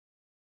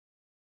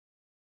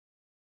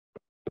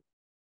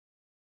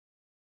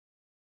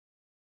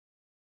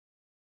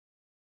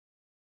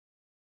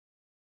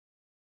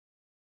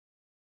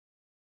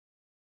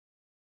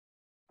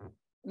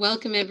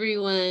Welcome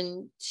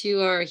everyone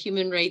to our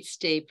Human Rights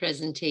Day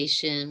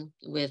presentation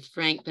with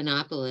Frank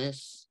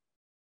Panopoulos.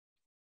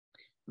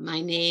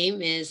 My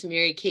name is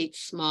Mary Kate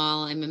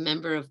Small. I'm a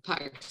member of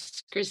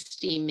Parks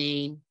Christi,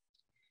 Maine.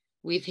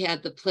 We've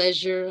had the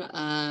pleasure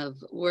of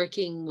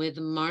working with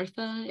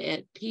Martha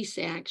at Peace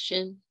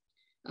Action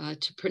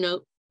to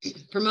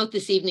promote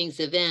this evening's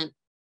event,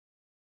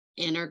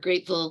 and are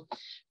grateful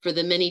for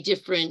the many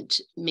different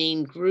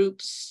Maine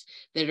groups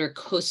that are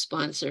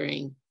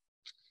co-sponsoring.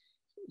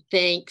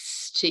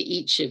 Thanks to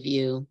each of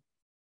you.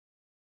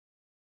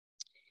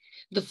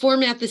 The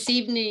format this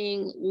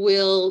evening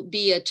will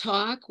be a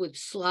talk with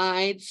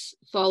slides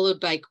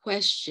followed by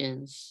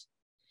questions.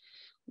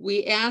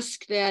 We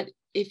ask that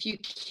if you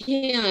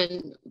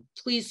can,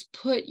 please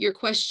put your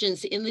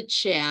questions in the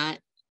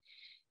chat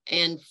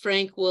and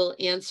Frank will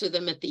answer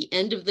them at the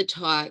end of the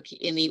talk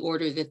in the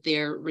order that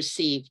they're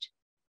received.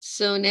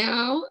 So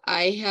now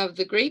I have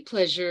the great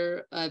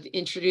pleasure of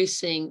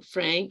introducing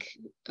Frank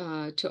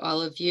to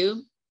all of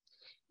you.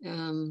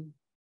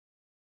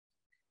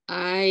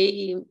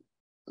 I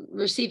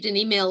received an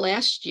email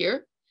last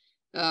year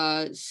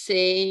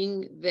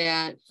saying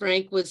that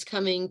Frank was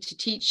coming to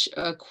teach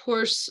a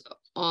course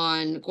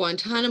on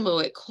Guantanamo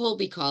at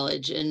Colby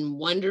College, and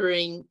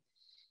wondering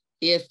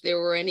if there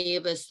were any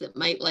of us that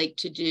might like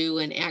to do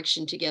an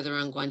action together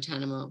on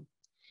Guantanamo.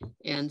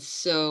 And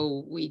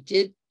so we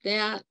did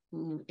that,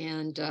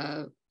 and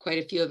quite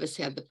a few of us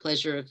had the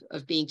pleasure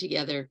of being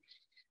together.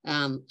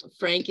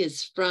 Frank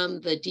is from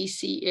the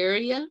DC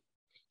area.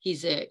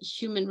 He's a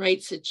human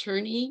rights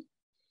attorney,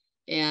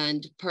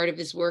 and part of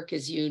his work,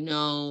 as you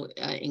know,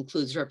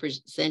 includes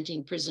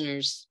representing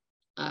prisoners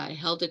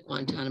held at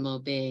Guantanamo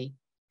Bay.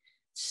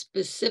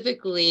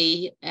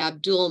 Specifically,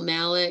 Abdul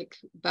Malik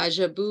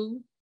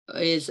Bajabu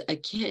is a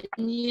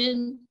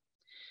Kenyan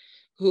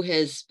who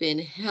has been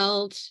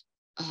held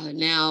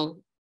now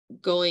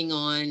going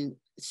on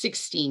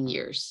 16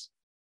 years.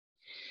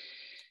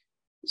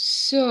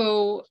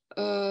 So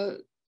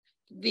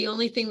the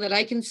only thing that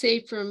I can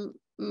say from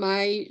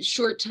my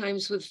short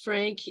times with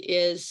Frank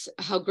is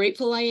how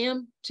grateful I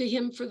am to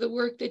him for the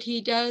work that he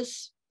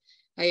does.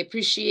 I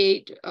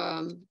appreciate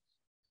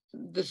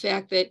the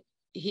fact that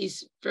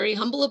he's very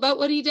humble about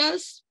what he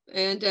does,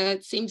 and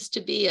it seems to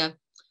be a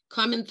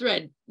common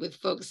thread with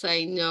folks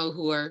I know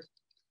who are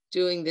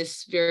doing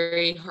this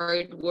very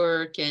hard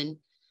work. And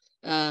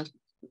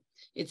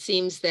it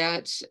seems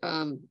that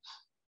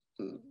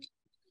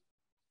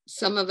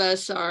some of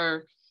us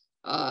are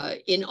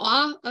in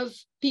awe of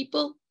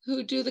people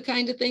who do the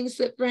kind of things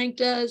that Frank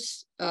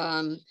does.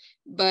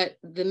 But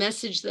the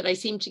message that I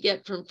seem to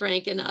get from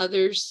Frank and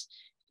others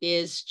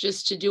is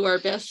just to do our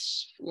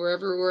best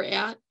wherever we're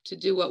at, to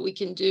do what we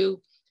can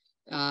do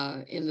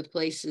in the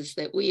places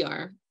that we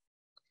are.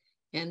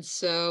 And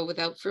so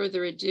without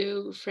further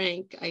ado,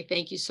 Frank, I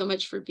thank you so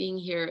much for being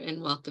here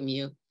and welcome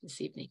you this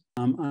evening.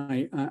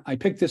 I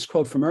picked this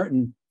quote from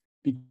Merton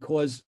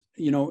because,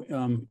 you know,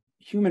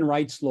 human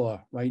rights law,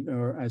 right,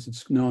 or as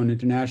it's known,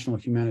 international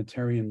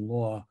humanitarian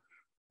law,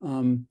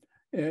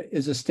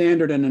 is a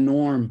standard and a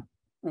norm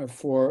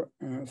for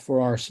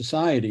our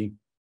society,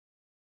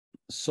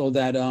 so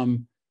that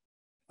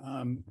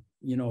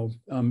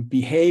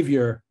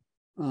behavior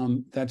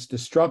that's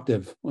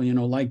destructive,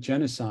 like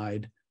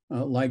genocide,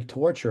 like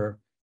torture,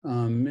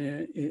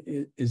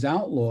 is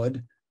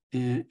outlawed,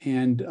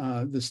 and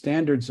the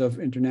standards of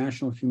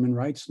international human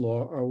rights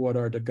law are what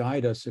are to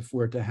guide us if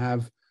we're to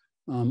have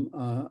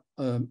a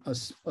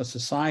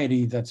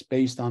society that's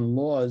based on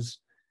laws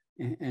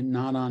and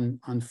not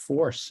on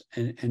force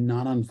and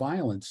not on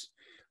violence.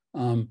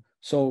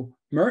 So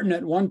Merton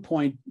at one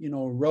point,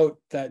 wrote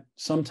that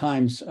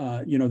sometimes,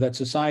 that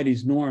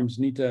society's norms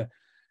need to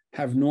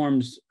have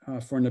norms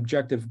for an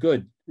objective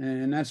good.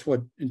 And that's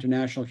what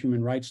international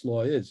human rights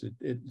law is.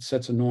 It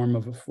sets a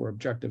norm for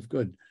objective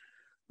good.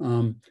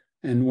 And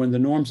when the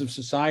norms of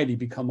society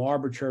become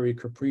arbitrary,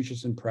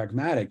 capricious, and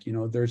pragmatic,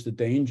 there's the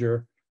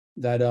danger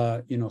that,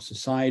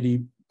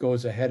 society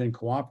goes ahead and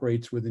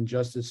cooperates with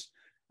injustice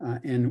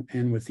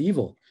and with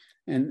evil.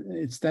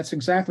 And that's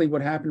exactly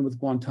what happened with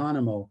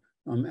Guantanamo.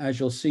 As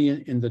you'll see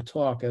in the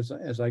talk,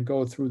 as I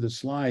go through the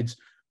slides,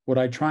 what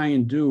I try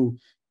and do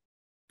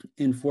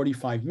in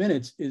 45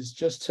 minutes is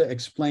just to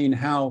explain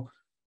how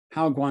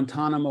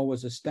Guantanamo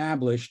was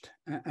established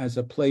as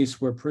a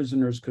place where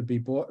prisoners could be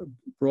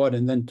brought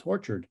and then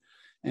tortured,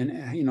 and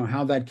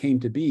how that came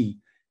to be.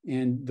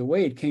 And the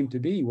way it came to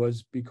be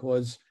was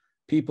because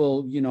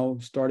people,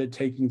 started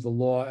taking the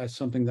law as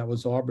something that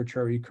was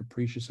arbitrary,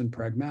 capricious, and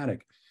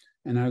pragmatic.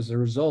 And as a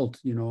result,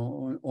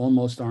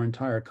 almost our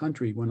entire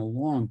country went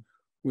along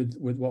with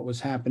what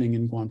was happening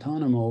in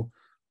Guantanamo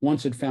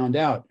once it found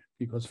out,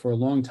 because for a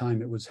long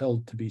time it was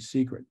held to be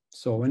secret.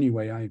 So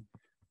anyway, I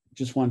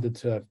just wanted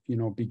to,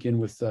 begin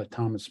with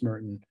Thomas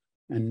Merton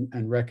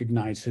and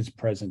recognize his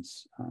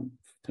presence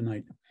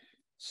tonight.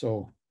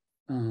 So,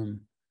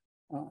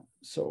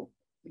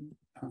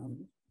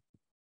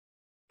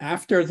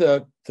 after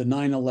the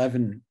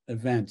 9/11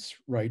 events,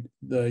 right,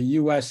 the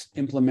U.S.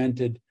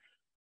 implemented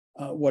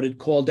what it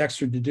called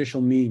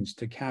extrajudicial means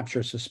to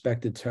capture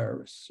suspected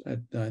terrorists. At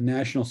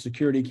National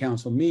Security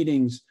Council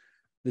meetings,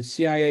 the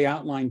CIA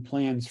outlined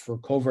plans for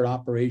covert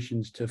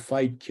operations to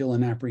fight, kill,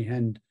 and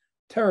apprehend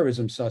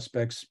terrorism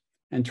suspects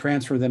and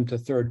transfer them to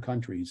third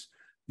countries.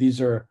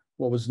 These are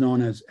what was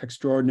known as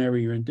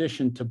extraordinary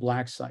rendition to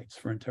black sites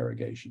for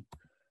interrogation.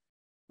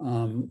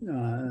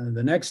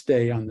 The next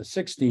day, on the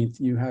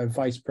 16th, you have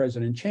Vice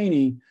President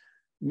Cheney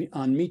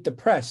on Meet the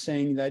Press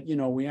saying that,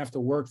 we have to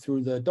work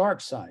through the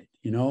dark side.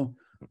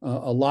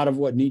 A lot of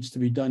what needs to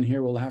be done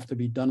here will have to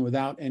be done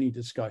without any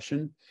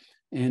discussion,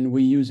 and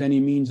we use any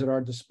means at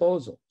our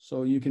disposal.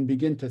 So you can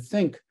begin to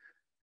think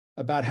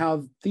about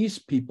how these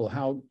people,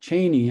 how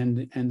Cheney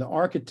and the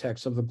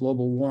architects of the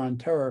global war on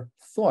terror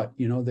thought.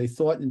 They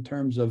thought in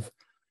terms of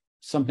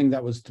something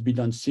that was to be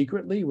done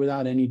secretly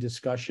without any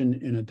discussion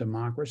in a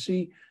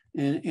democracy,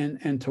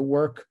 and to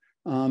work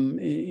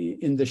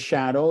in the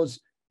shadows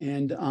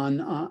and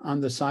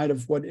on the side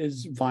of what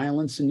is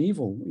violence and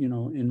evil,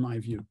 in my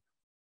view.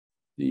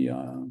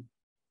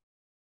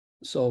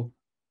 So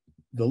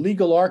the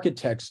legal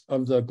architects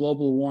of the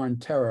global war on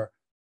terror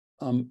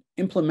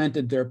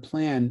implemented their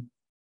plan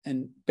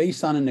and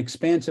based on an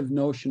expansive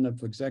notion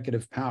of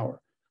executive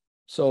power.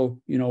 So,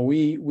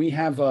 we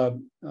have a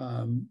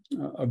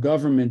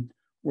government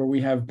where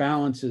we have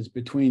balances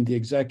between the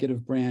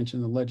executive branch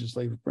and the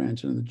legislative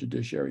branch and the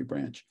judiciary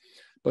branch.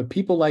 But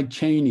people like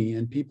Cheney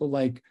and people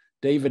like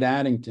David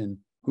Addington,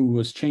 who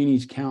was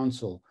Cheney's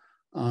counsel,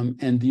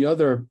 and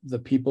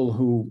the people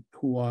who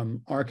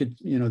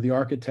the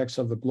architects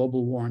of the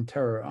global war on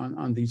terror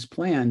on these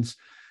plans,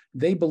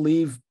 they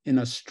believe in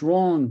a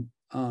strong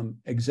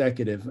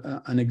executive,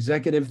 an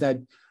executive that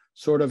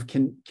sort of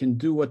can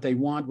do what they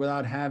want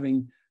without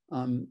having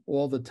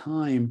all the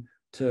time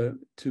to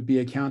be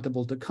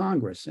accountable to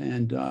Congress.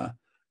 And as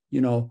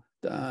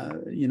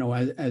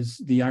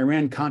the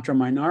Iran-Contra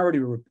Minority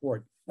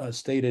Report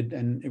stated,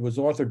 and it was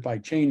authored by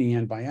Cheney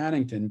and by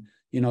Addington,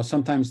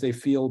 sometimes they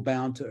feel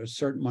bound to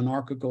certain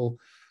monarchical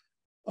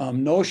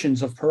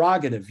notions of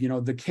prerogative,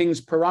 the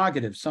king's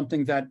prerogative,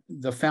 something that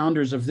the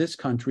founders of this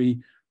country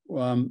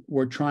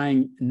were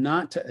trying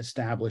not to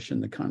establish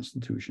in the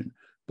Constitution.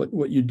 But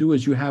what you do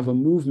is you have a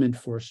movement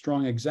for a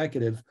strong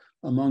executive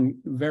among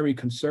very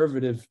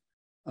conservative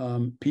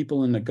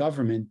people in the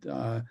government,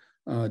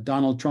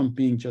 Donald Trump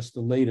being just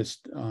the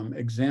latest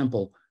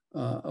example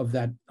of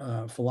that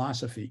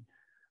philosophy.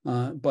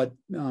 But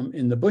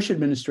in the Bush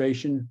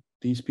administration,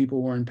 these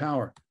people were in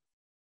power.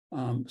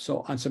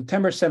 So on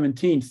September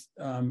 17th,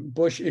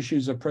 Bush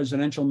issues a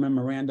presidential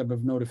memorandum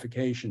of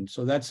notification.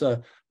 So that's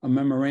a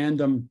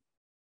memorandum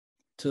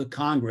to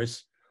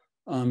Congress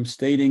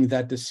stating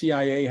that the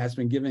CIA has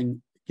been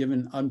given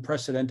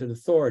unprecedented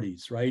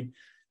authorities, right?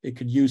 It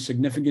could use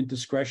significant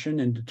discretion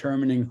in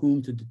determining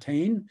whom to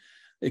detain.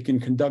 It can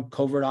conduct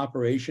covert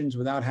operations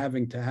without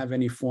having to have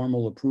any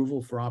formal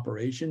approval for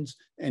operations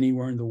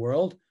anywhere in the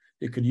world.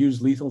 It could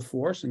use lethal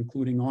force,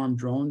 including armed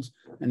drones,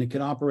 and it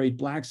could operate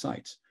black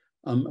sites.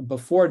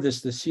 Before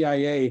this, the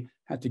CIA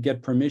had to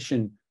get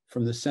permission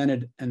from the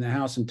Senate and the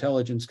House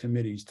Intelligence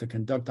Committees to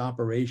conduct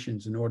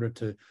operations in order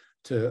to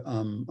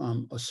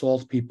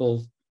assault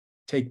people,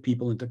 take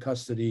people into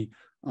custody,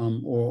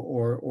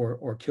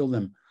 or kill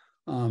them.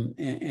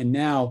 And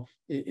now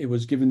it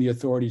was given the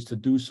authorities to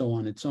do so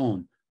on its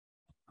own.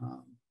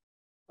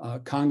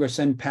 Congress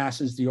then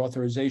passes the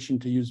authorization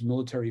to use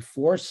military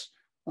force.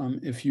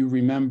 If you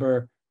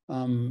remember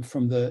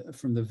from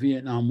the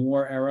Vietnam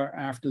War era,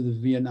 after the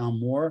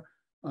Vietnam War,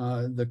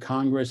 the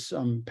Congress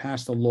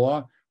passed a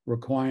law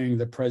requiring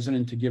the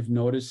president to give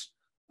notice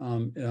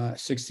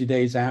 60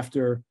 days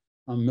after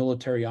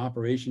military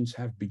operations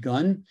have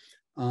begun,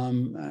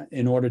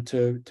 in order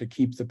to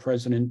keep the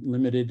president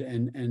limited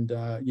and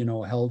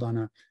held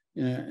on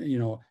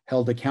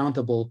held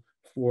accountable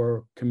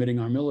for committing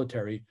our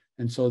military.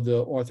 And so the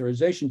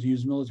authorization to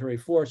use military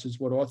force is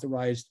what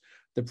authorized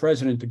the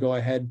president to go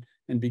ahead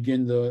and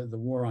begin the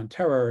war on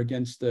terror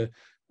against the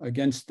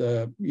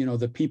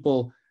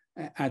people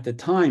at the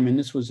time. And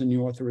this was in the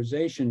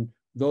authorization,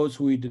 those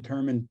who he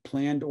determined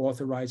planned,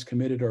 authorized,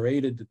 committed, or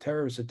aided the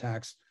terrorist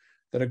attacks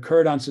that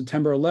occurred on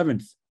September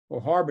 11th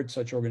or harbored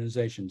such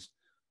organizations.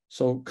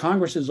 So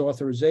Congress's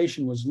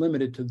authorization was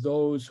limited to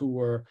those who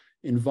were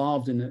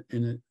involved in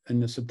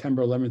the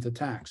September 11th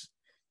attacks.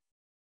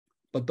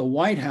 But the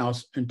White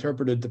House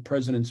interpreted the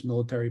president's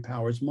military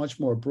powers much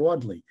more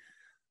broadly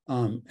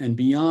and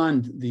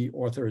beyond the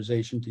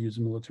authorization to use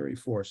military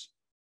force.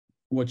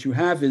 What you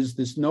have is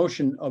this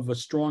notion of a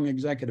strong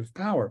executive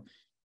power.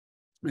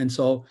 And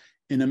so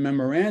in a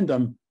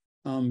memorandum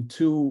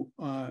to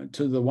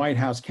the White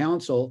House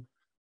counsel,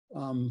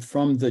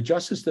 from the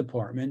Justice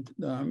Department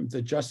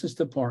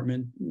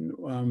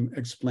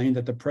explained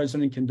that the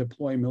president can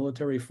deploy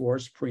military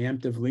force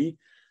preemptively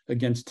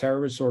against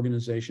terrorist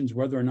organizations,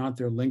 whether or not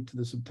they're linked to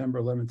the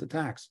September 11th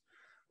attacks.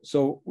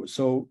 So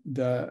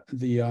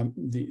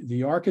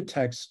the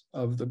architects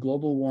of the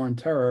global war on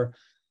terror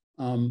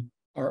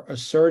are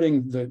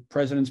asserting the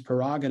president's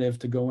prerogative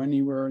to go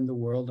anywhere in the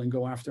world and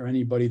go after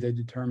anybody they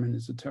determine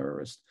is a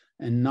terrorist.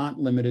 and not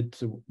limited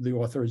to the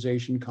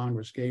authorization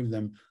Congress gave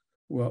them,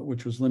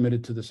 which was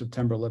limited to the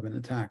September 11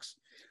 attacks.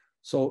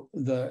 So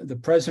the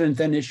president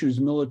then issues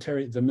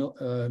military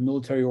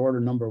order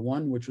number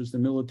 1, which was the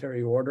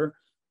military order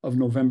of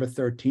November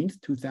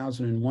 13th,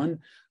 2001,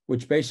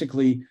 which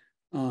basically,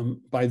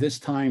 by this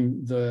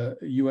time, the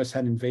U.S.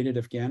 had invaded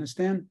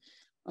Afghanistan.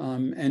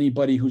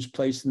 Anybody who's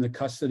placed in the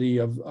custody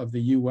of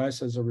the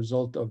U.S. as a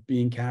result of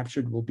being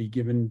captured will be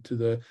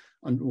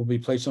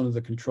placed under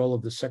the control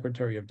of the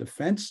Secretary of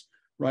Defense,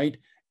 right?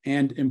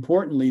 And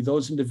importantly,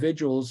 those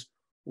individuals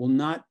will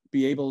not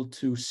be able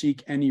to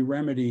seek any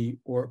remedy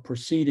or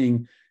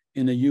proceeding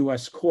in a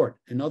U.S. court.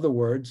 In other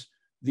words,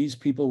 these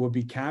people would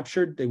be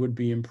captured, they would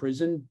be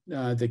imprisoned,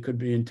 they could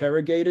be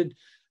interrogated,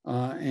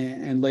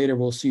 and later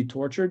we'll see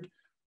tortured,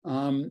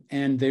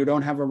 and they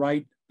don't have a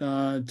right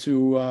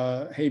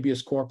to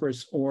habeas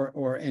corpus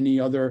or any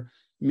other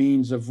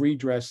means of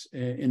redress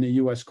in a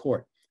U.S.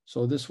 court.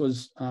 So this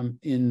was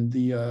in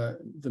the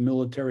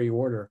military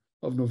order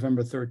of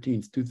November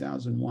 13th,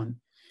 2001.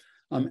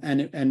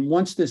 And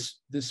once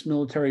this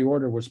military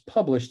order was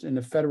published in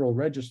the Federal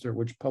Register,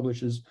 which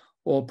publishes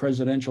all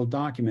presidential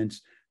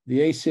documents, the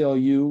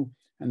ACLU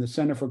and the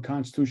Center for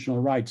Constitutional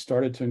Rights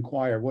started to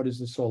inquire, what is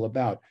this all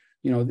about?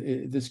 You know,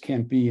 this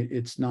can't be,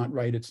 it's not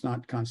right, it's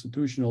not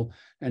constitutional.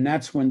 And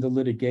that's when the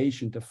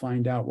litigation to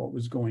find out what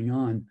was going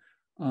on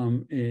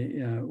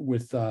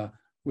with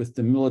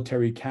the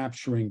military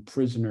capturing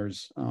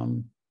prisoners,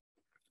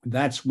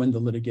 that's when the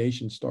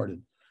litigation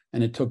started.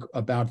 And it took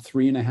about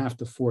 3.5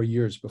 to 4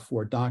 years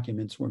before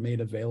documents were made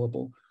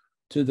available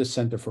to the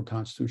Center for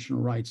Constitutional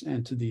Rights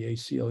and to the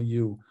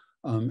ACLU,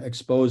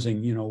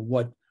 exposing, you know,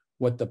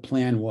 what the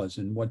plan was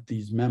and what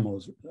these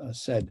memos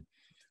said.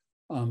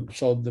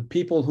 So the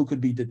people who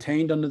could be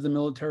detained under the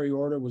military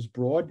order was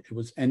broad. It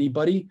was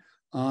anybody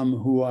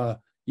who,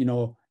 you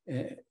know,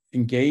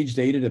 engaged,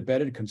 aided,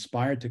 abetted,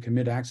 conspired to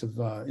commit acts of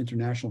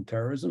international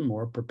terrorism,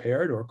 or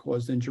prepared or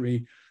caused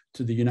injury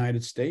to the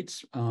United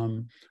States,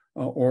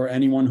 or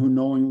anyone who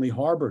knowingly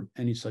harbored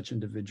any such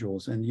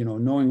individuals. And, you know,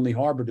 knowingly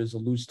harbored is a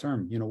loose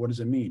term. You know, what does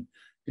it mean?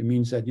 It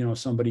means that, you know,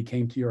 somebody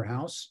came to your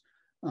house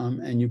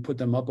and you put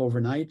them up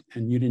overnight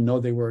and you didn't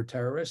know they were a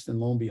terrorist, and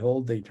lo and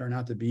behold, they turn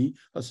out to be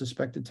a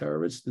suspected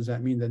terrorist. Does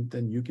that mean that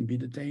then you can be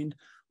detained?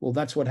 Well,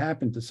 that's what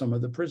happened to some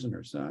of the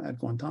prisoners at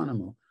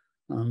Guantanamo.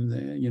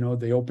 You know,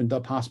 they opened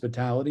up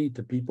hospitality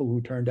to people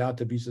who turned out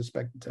to be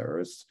suspected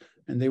terrorists,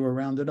 and they were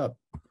rounded up.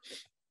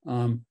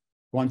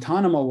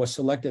 Guantanamo was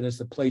selected as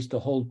the place to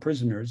hold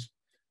prisoners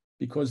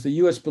because the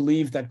U.S.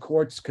 believed that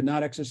courts could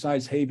not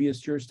exercise habeas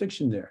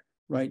jurisdiction there,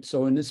 right?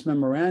 So in this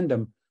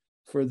memorandum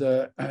for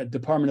the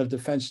Department of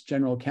Defense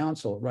General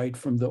Counsel, right,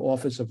 from the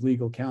Office of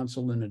Legal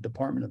Counsel and the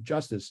Department of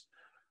Justice,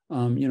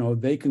 you know,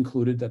 they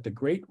concluded that the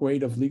great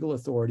weight of legal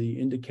authority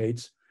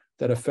indicates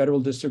that a federal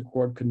district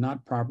court could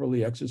not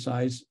properly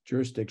exercise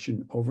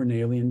jurisdiction over an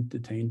alien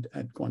detained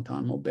at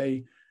Guantanamo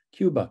Bay,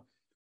 Cuba.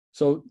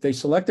 So they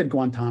selected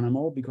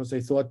Guantanamo because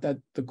they thought that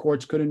the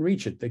courts couldn't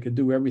reach it. They could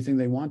do everything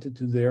they wanted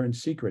to there in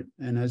secret.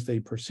 And as they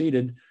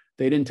proceeded,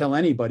 they didn't tell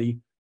anybody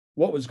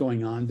what was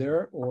going on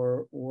there,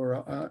 or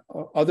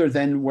other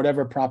than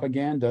whatever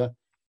propaganda,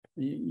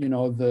 you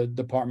know, the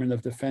Department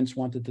of Defense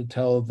wanted to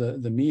tell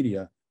the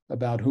media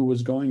about who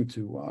was going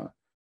to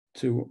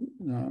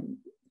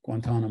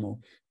Guantanamo.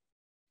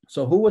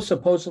 So who was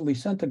supposedly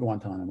sent to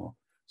Guantanamo?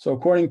 So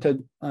according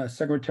to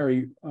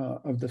Secretary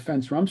of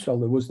Defense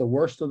Rumsfeld, it was the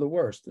worst of the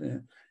worst.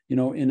 You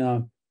know, in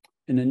a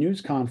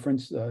news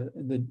conference,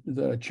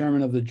 the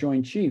chairman of the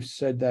Joint Chiefs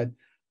said that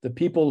the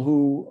people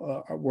who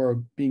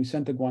were being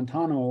sent to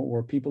Guantanamo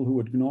were people who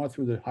would gnaw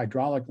through the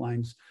hydraulic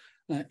lines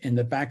in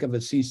the back of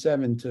a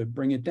C-7 to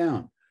bring it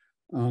down.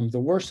 The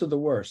worst of the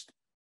worst.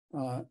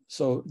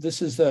 So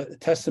this is the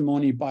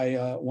testimony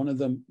by one of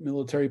the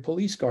military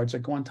police guards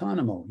at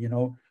Guantanamo.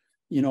 You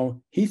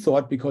know, he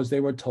thought because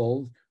they were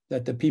told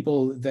that the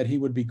people that he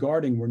would be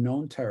guarding were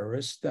known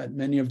terrorists, that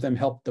many of them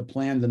helped to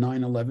plan the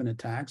 9/11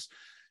 attacks,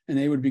 and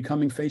they would be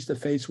coming face to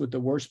face with the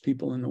worst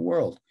people in the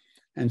world.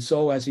 And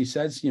so, as he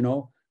says, you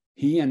know,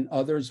 he and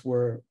others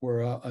were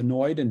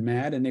annoyed and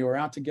mad, and they were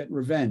out to get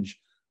revenge.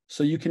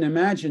 So you can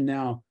imagine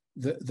now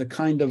the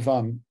kind of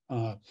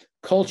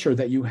culture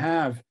that you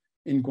have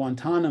in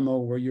Guantanamo,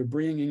 where you're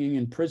bringing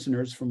in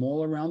prisoners from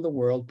all around the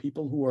world,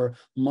 people who are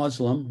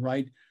Muslim,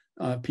 right?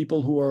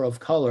 People who are of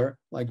color,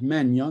 like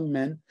men, young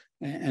men,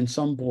 and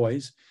some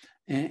boys,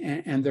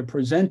 and they're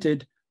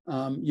presented,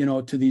 you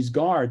know, to these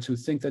guards who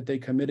think that they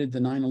committed the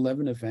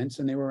 9/11 events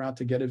and they were out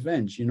to get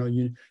revenge. You know,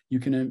 you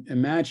can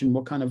imagine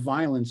what kind of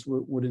violence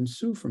would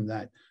ensue from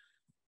that.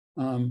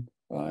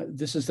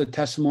 This is the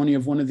testimony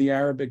of one of the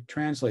Arabic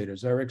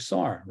translators, Eric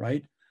Sarr,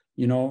 right?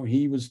 You know,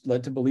 he was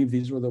led to believe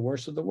these were the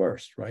worst of the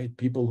worst, right?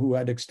 People who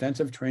had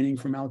extensive training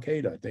from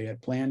Al-Qaeda. They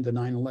had planned the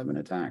 9/11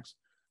 attacks.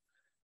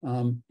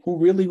 Who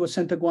really was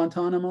sent to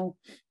Guantanamo?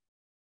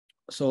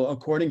 So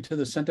according to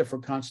the Center for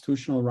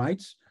Constitutional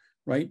Rights,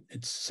 right,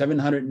 it's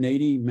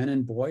 780 men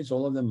and boys,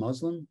 all of them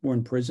Muslim, were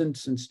in prison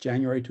since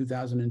January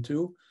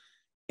 2002.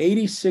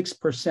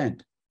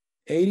 86%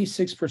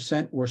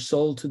 86% were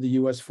sold to the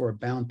US for a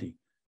bounty,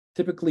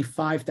 typically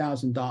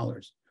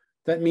 $5,000.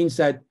 That means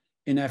that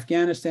in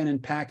Afghanistan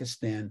and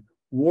Pakistan,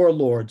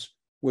 warlords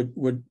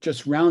would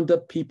just round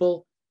up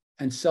people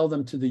and sell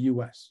them to the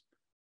US.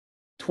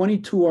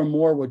 22 or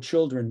more were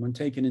children when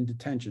taken in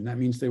detention. That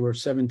means they were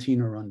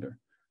 17 or under.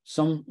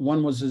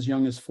 One was as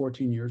young as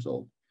 14 years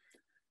old.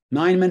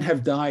 9 men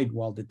have died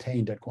while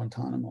detained at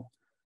Guantanamo.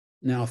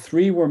 Now,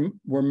 3 were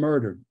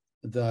murdered.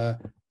 The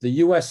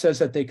US says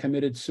that they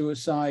committed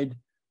suicide.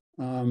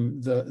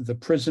 The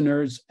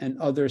prisoners and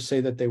others say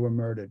that they were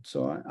murdered.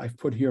 So I've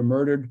put here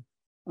murdered.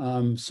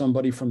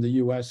 Somebody from the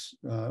US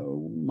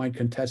might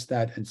contest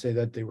that and say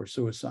that they were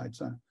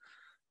suicides.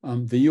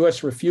 The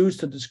US refused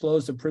to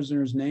disclose the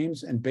prisoners'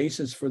 names and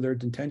basis for their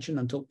detention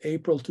until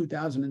April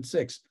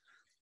 2006.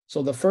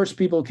 So the first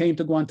people came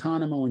to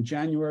Guantanamo in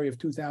January of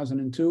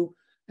 2002,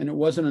 and it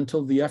wasn't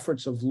until the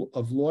efforts of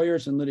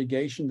lawyers and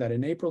litigation that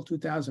in April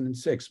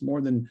 2006,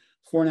 more than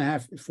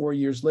 4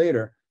 years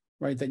later,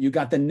 right, that you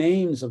got the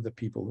names of the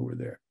people who were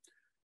there.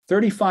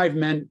 35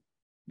 men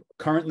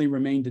currently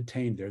remain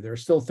detained there. There are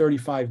still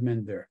 35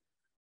 men there.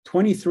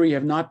 23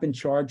 have not been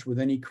charged with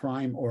any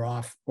crime or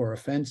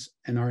offense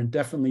and are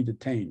indefinitely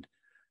detained.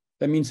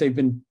 That means they've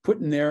been put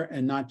in there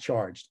and not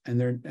charged, and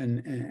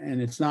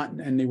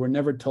they were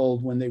never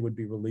told when they would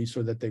be released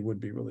or that they would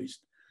be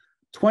released.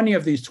 20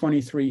 of these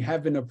 23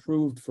 have been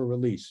approved for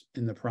release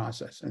in the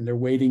process, and they're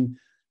waiting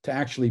to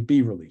actually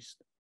be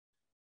released.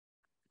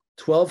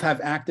 12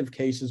 have active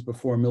cases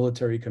before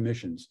military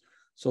commissions.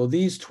 So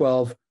these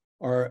 12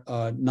 are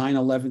the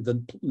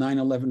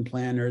 9/11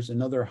 planners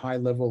and other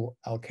high-level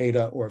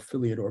Al-Qaeda or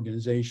affiliate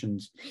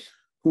organizations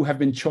who have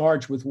been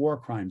charged with war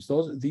crimes.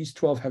 These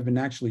 12 have been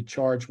actually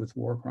charged with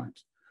war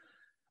crimes.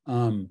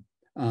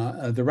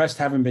 The rest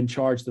haven't been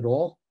charged at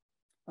all,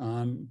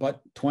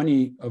 but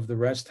 20 of the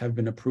rest have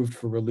been approved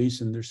for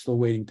release, and they're still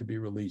waiting to be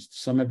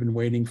released. Some have been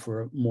waiting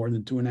for more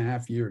than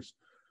 2.5 years.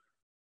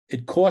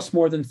 It costs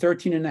more than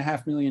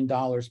 $13.5 million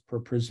per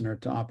prisoner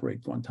to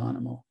operate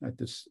Guantanamo at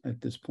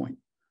this point.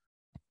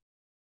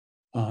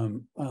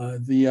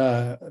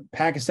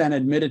 Pakistan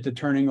admitted to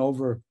turning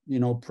over,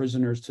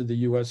 prisoners to the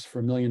U.S.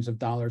 for millions of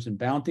dollars in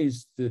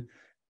bounties. The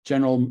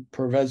General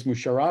Pervez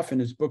Musharraf, in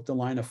his book, The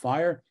Line of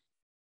Fire,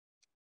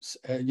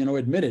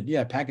 admitted,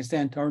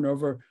 Pakistan turned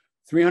over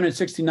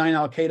 369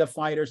 Al-Qaeda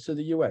fighters to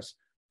the U.S.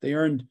 They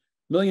earned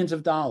millions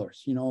of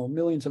dollars,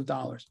 millions of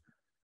dollars.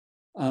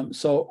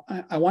 So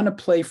I want to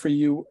play for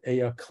you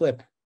a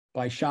clip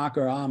by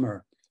Shakar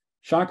Amr.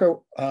 Shakar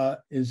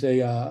is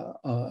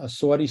a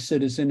Saudi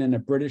citizen and a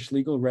British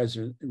legal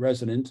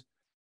resident.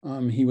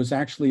 He was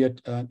actually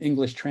an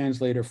English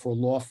translator for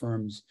law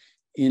firms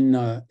in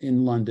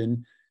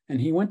London,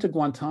 and he went to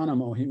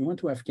Guantanamo. He went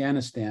to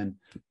Afghanistan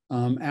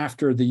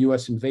after the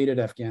U.S. invaded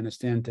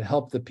Afghanistan to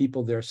help the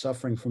people there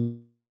suffering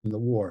from the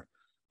war.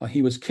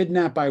 He was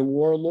kidnapped by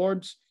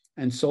warlords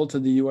and sold to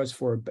the U.S.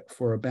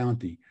 for a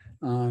bounty.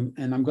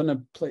 And I'm going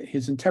to play.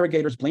 His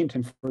interrogators blamed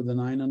him for the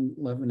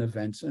 9/11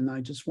 events, and I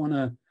just want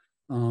to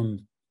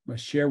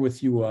share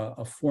with you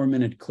a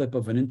 4-minute clip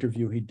of an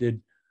interview he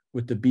did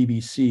with the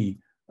BBC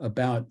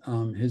about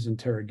his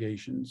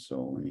interrogation. So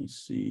let me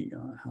see,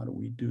 how do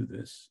we do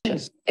this?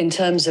 In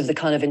terms of the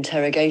kind of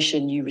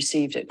interrogation you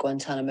received at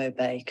Guantanamo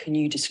Bay, can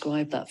you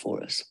describe that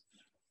for us?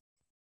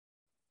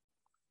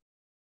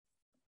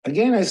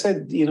 Again, I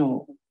said,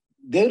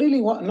 they're really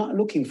not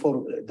looking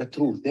for the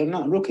truth. They're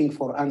not looking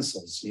for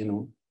answers,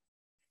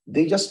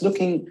 They're just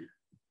looking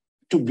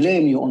to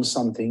blame you on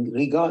something,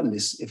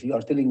 regardless if you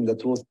are telling the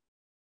truth.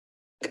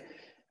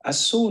 As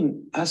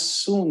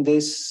soon they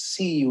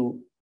see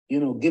you,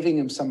 giving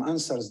them some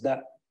answers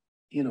that,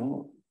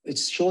 it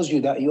shows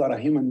you that you are a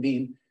human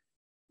being,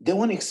 they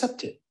won't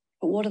accept it.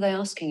 But what are they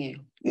asking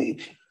you?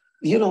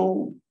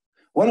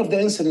 One of the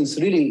incidents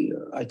really,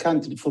 I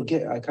can't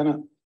forget, I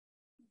cannot,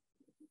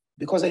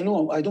 because I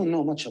don't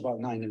know much about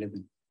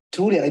 9/11.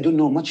 Truly, I don't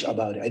know much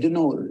about it. I don't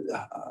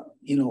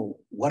know,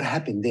 what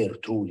happened there,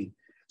 truly.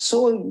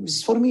 So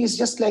for me, it's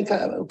just like,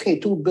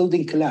 two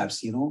building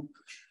collapse,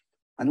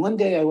 And one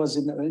day I was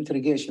in an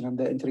interrogation, and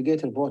the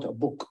interrogator brought a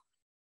book.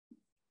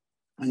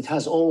 And it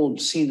has old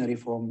scenery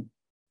from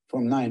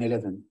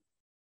 9/11.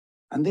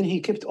 And then he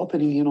kept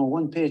opening,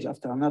 one page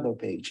after another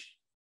page.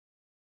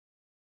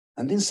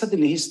 And then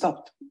suddenly he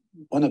stopped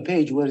on a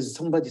page where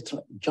somebody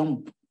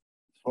jumped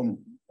from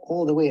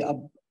all the way up,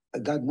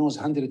 God knows,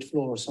 100th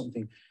floor or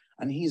something.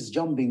 And he's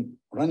jumping,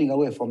 running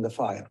away from the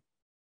fire.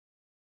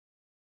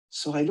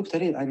 So I looked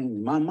at it, and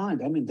in my mind,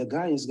 the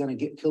guy is going to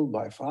get killed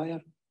by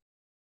fire.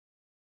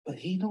 But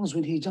he knows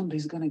when he jumps,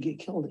 he's going to get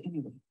killed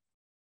anyway.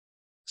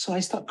 So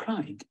I started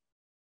crying.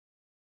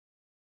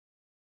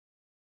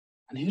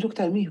 And he looked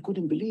at me, he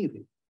couldn't believe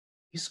it.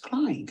 He's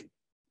crying.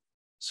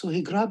 So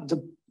he grabbed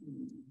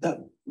that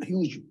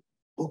huge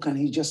book, and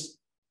he just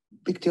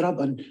picked it up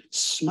and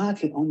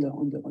smacked it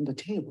on the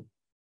table.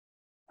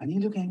 And he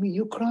looked at me,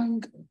 you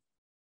crying?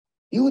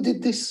 You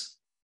did this?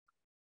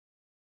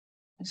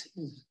 I said,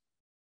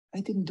 I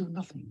didn't do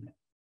nothing.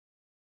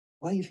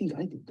 Why do you think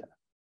I did that?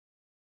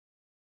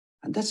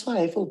 And that's why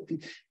I thought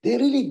they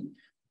really,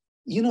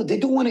 you know, they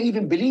don't want to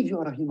even believe you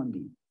are a human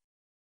being.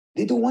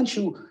 They don't want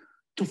you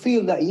to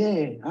feel that,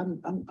 yeah,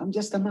 I'm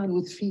just a man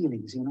with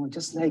feelings, you know,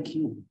 just like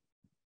you.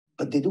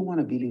 But they don't want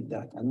to believe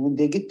that. And when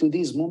they get to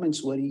these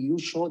moments where you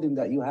show them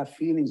that you have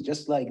feelings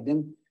just like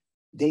them,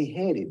 they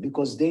hate it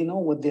because they know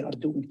what they are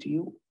doing to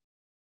you.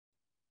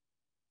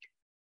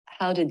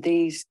 How did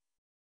these?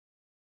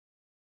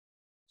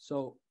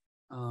 So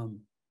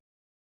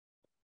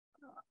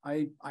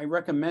I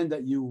recommend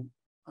that you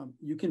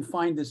can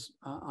find this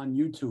on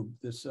YouTube.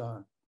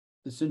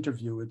 This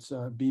interview. It's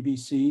a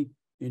BBC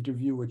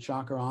interview with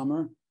Shakar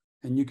Amar,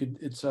 and you could.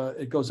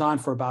 It goes on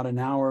for about an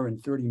hour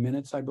and 30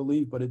 minutes, I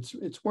believe, but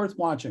it's worth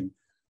watching.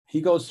 He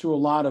goes through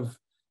a lot of.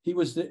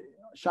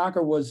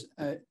 Shakar was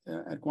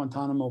at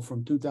Guantanamo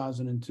from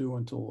 2002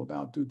 until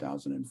about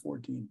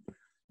 2014,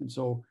 and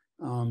so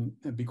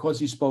because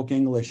he spoke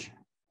English,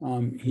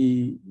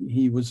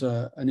 he was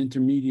an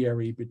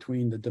intermediary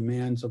between the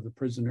demands of the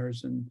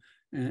prisoners and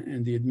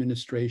the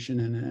administration,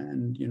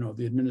 and you know,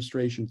 the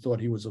administration thought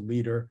he was a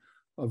leader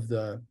of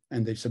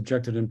and they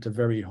subjected him to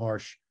very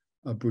harsh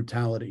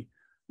brutality.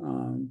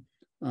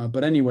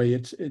 But anyway,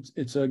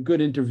 it's a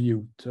good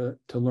interview to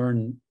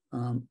learn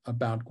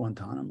about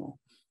Guantanamo,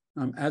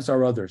 as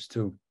are others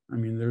too. I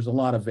mean, there's a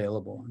lot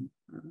available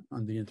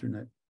on the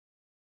internet.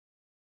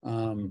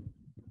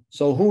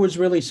 So who was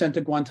really sent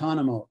to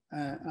Guantanamo?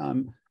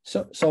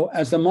 So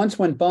as the months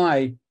went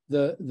by,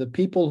 the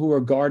people who were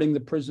guarding the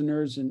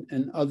prisoners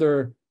and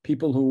other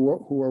people who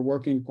were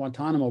working at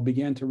Guantanamo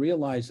began to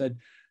realize that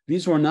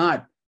these were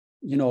not,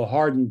 you know,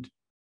 hardened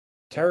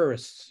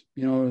terrorists.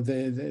 You know,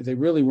 they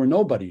really were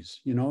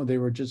nobodies. You know, they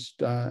were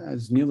just,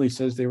 as Neely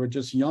says, they were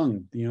just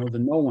young. You know, the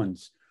no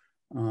ones.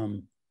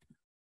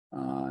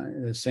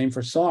 Same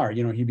for Saar.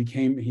 You know, he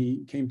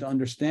came to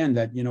understand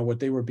that, you know, what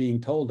they were being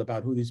told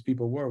about who these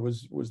people were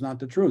was not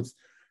the truth.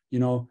 You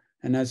know,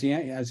 and as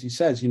he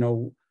says, you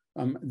know,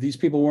 these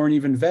people weren't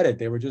even vetted.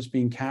 They were just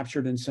being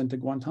captured and sent to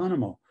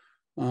Guantanamo.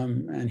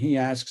 And he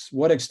asks,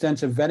 what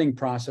extensive vetting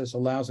process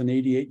allows an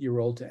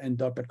 88-year-old to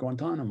end up at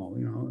Guantanamo?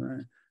 You know,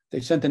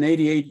 they sent an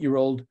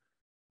 88-year-old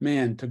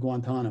man to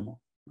Guantanamo.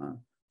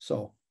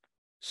 So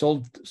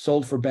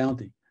sold for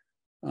bounty.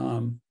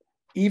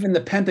 Even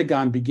the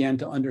Pentagon began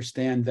to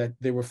understand that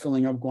they were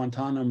filling up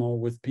Guantanamo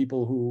with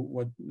people who,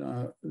 what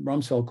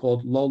Rumsfeld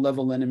called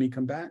low-level enemy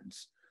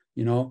combatants.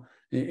 You know,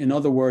 in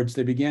other words,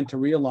 they began to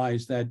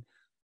realize that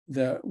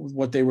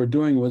what they were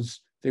doing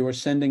was they were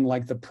sending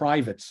like the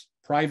privates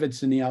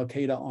in the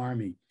Al-Qaeda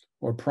army,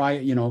 or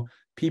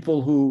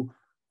people who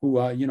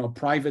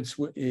privates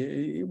with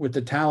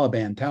the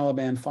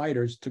Taliban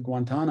fighters to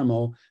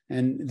Guantanamo,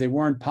 and they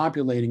weren't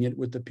populating it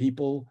with the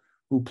people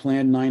who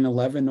planned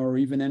 9/11 or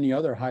even any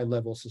other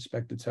high-level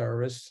suspected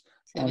terrorists.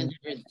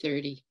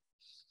 730.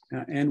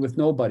 And with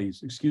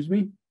nobodies. Excuse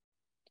me?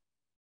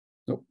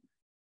 Nope.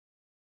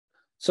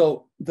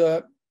 So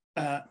the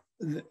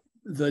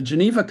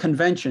Geneva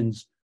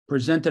Conventions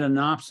presented an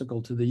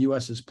obstacle to the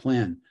U.S.'s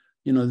plan.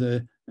 You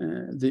know,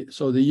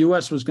 so the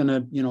U.S. was going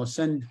to, you know,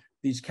 send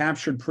these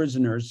captured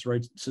prisoners,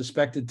 right,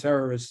 suspected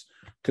terrorists,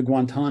 to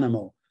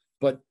Guantanamo.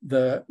 But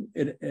the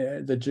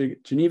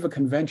Geneva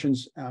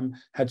Conventions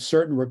had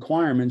certain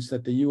requirements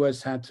that the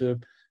U.S. had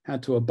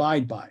to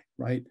abide by,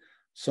 right?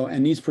 So,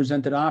 and these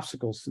presented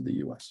obstacles to the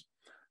U.S.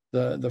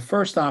 The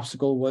first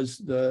obstacle was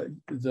the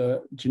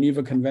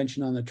Geneva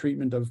Convention on the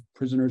Treatment of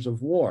Prisoners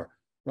of War,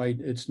 right?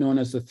 It's known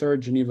as the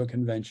Third Geneva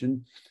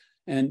Convention,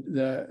 and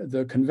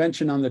the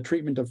Convention on the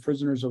Treatment of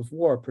Prisoners of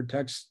War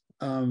protects,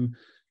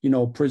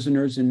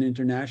 prisoners in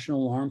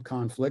international armed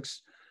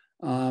conflicts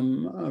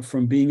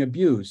from being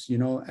abused. You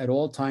know, at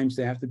all times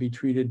they have to be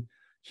treated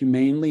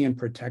humanely and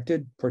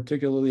protected,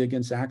 particularly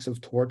against acts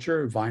of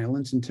torture,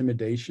 violence,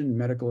 intimidation,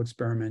 medical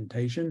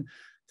experimentation.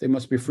 They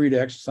must be free to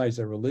exercise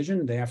their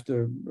religion. They have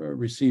to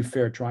receive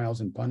fair trials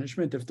and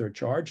punishment if they're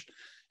charged,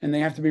 and they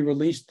have to be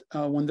released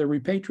when they're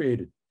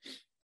repatriated.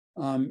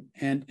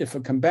 And if a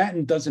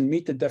combatant doesn't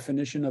meet the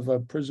definition of a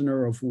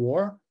prisoner of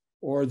war,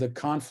 or the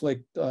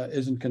conflict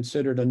isn't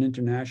considered an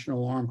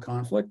international armed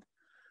conflict,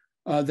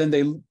 then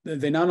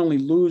they not only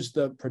lose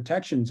the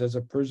protections as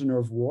a prisoner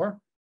of war,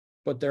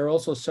 but they're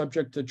also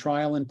subject to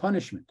trial and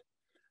punishment.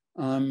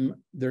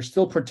 They're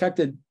still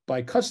protected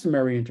by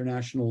customary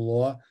international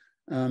law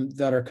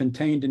that are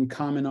contained in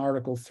Common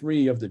Article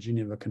 3 of the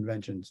Geneva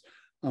Conventions.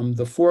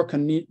 The four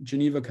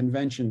Geneva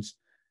Conventions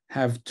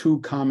have two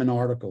common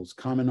articles,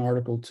 Common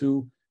Article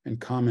 2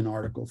 and Common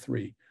Article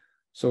 3.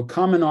 So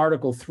Common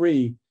Article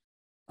 3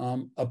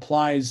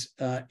 applies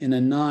in a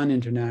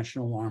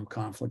non-international armed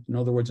conflict. In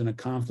other words, in a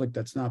conflict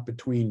that's not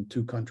between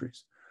two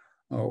countries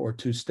or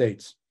two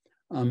states.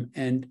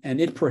 And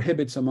it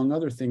prohibits, among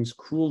other things,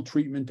 cruel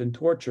treatment and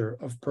torture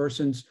of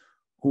persons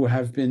who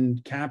have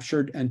been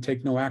captured and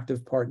take no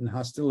active part in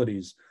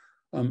hostilities,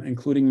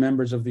 including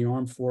members of the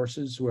armed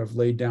forces who have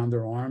laid down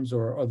their arms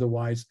or are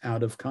otherwise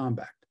out of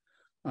combat.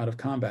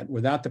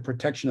 Without the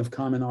protection of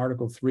Common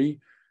Article 3,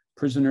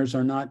 prisoners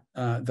are not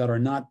that are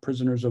not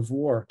prisoners of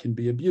war can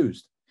be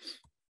abused.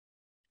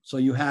 So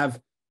you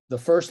have the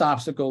first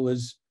obstacle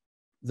is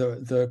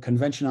the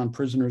Convention on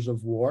Prisoners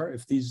of War.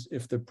 If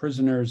the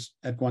prisoners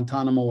at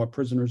Guantanamo are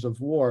prisoners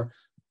of war,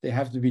 they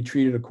have to be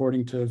treated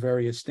according to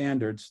various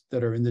standards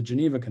that are in the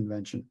Geneva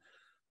Convention.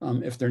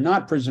 If they're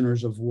not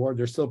prisoners of war,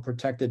 they're still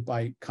protected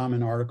by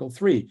Common Article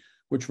 3,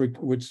 which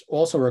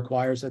also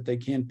requires that they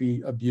can't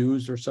be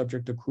abused or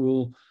subject to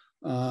cruel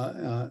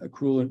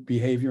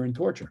behavior and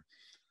torture.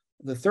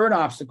 The third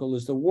obstacle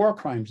is the War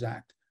Crimes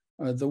Act.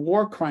 The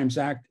War Crimes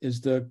Act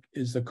is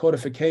the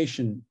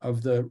codification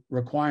of the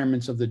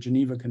requirements of the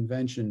Geneva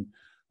Convention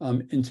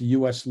into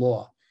U.S.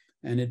 law.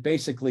 And it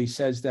basically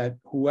says that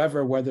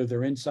whoever, whether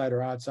they're inside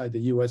or outside the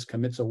U.S.,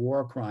 commits a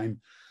war crime,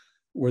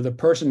 where the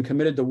person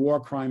committed the war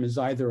crime is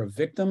either a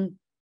victim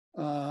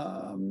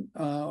or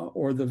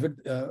of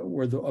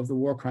the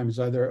war crime is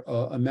either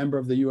a member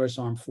of the U.S.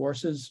 Armed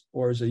Forces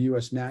or is a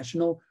U.S.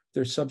 national,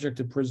 they're subject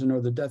to prison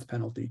or the death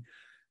penalty.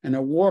 And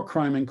a war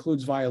crime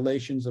includes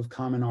violations of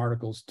Common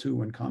Articles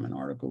 2 and Common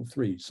Article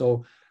 3.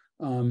 So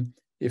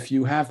if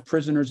you have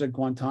prisoners at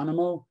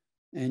Guantanamo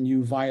and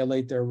you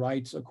violate their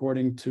rights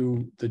according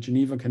to the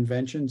Geneva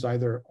Conventions,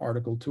 either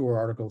Article 2 or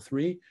Article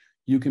 3,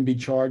 you can be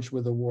charged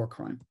with a war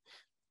crime.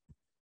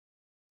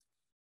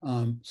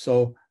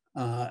 The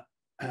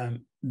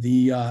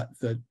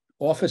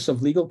Office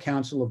of Legal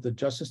Counsel of the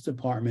Justice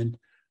Department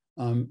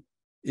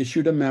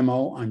issued a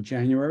memo on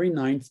January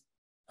 9th,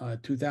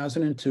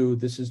 2002.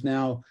 This is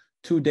now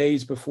 2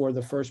 days before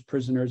the first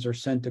prisoners are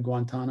sent to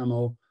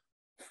Guantanamo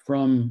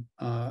from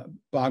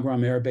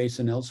Bagram Air Base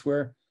and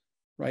elsewhere,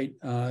 right?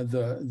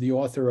 The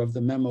author of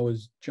the memo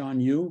is John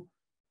Yu.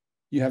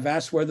 You have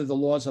asked whether the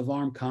laws of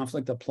armed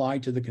conflict apply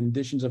to the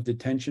conditions of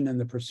detention and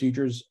the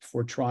procedures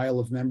for trial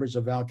of members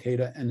of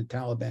Al-Qaeda and the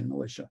Taliban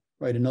militia,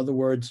 right? In other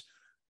words,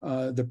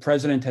 the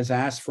president has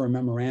asked for a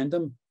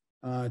memorandum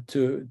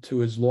to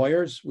his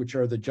lawyers, which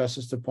are the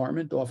Justice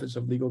Department, Office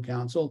of Legal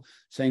Counsel,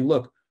 saying,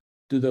 look,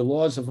 do the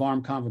laws of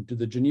armed conflict, do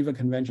the Geneva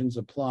Conventions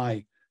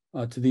apply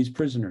to these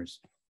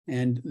prisoners?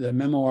 And the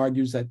memo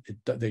argues that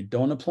they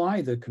don't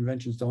apply, the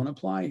conventions don't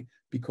apply,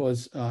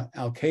 because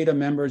Al-Qaeda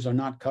members are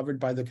not covered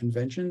by the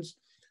conventions,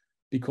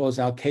 because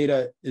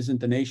Al-Qaeda isn't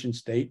the nation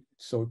state,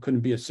 so it couldn't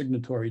be a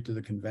signatory to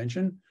the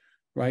convention,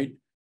 right?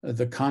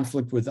 The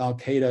conflict with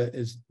Al-Qaeda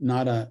is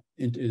not a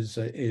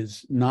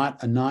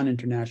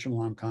non-international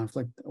armed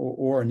conflict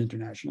or an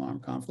international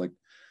armed conflict.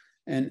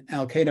 And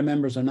Al-Qaeda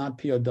members are not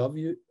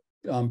POW,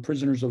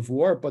 prisoners of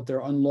war, but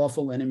they're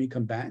unlawful enemy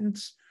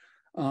combatants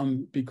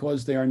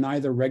because they are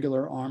neither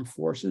regular armed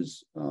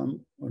forces,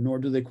 nor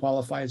do they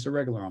qualify as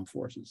irregular armed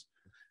forces.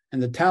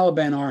 And the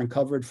Taliban aren't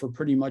covered for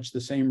pretty much the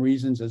same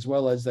reasons, as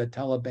well as that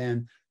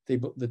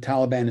the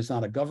Taliban is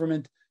not a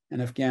government and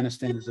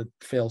Afghanistan is a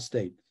failed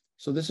state.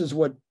 So this is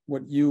what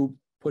you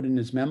put in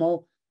his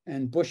memo,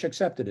 and Bush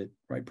accepted it,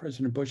 right?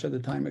 President Bush at the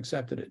time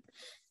accepted it.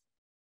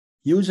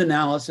 Yu's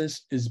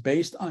analysis is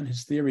based on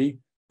his theory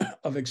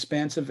of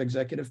expansive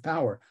executive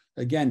power.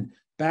 Again,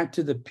 back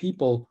to the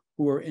people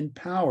who are in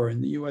power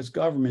in the US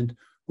government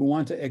who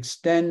want to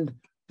extend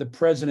the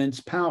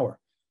president's power.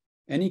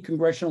 Any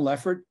congressional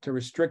effort to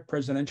restrict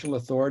presidential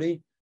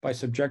authority by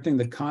subjecting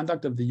the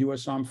conduct of the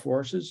US Armed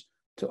Forces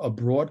to a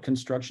broad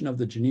construction of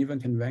the Geneva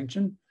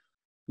Convention,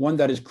 one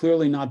that is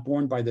clearly not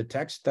borne by the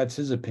text, that's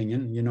his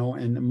opinion, you know,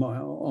 and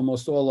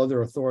almost all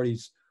other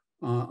authorities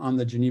on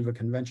the Geneva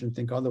Convention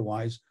think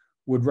otherwise,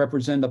 would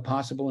represent a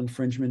possible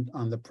infringement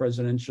on the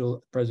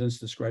president's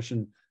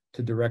discretion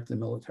to direct the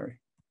military.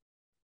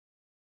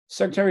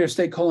 Secretary of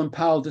State Colin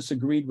Powell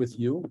disagreed with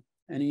you,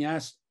 and he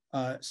asked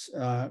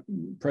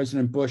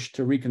President Bush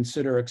to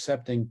reconsider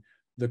accepting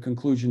the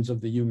conclusions of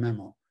the Yu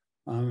memo.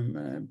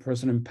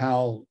 President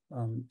Powell,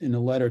 in a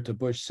letter to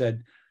Bush,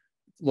 said,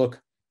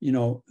 look, you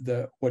know,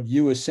 what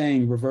Yu is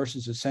saying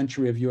reverses a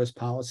century of US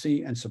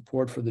policy and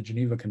support for the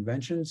Geneva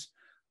Conventions.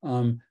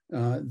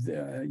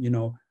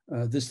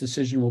 This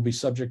decision will be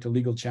subject to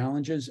legal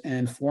challenges,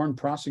 and foreign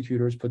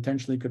prosecutors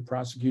potentially could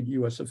prosecute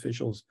US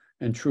officials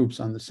and troops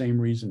on the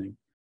same reasoning.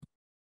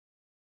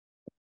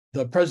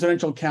 The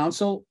presidential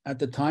counsel at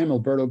the time,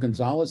 Alberto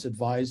Gonzalez,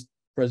 advised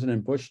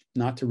President Bush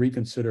not to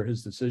reconsider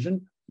his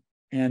decision.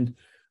 And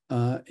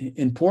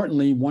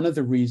importantly, one of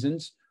the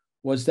reasons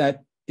was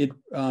that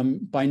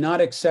by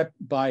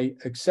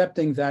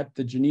accepting that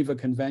the Geneva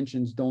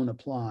Conventions don't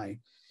apply,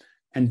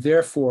 and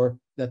therefore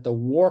that the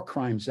War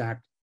Crimes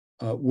Act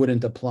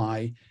wouldn't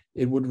apply,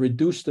 it would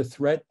reduce the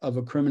threat of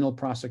a criminal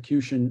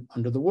prosecution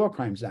under the War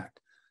Crimes Act.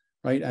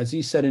 Right, as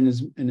he said in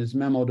his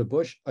memo to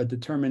Bush, a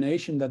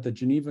determination that the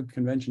Geneva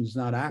Convention is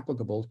not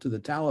applicable to the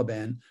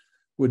Taliban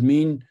would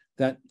mean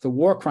that the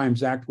War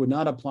Crimes Act would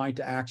not apply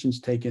to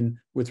actions taken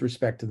with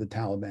respect to the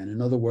Taliban.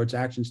 In other words,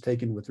 actions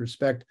taken with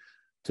respect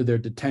to their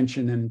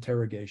detention and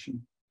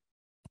interrogation.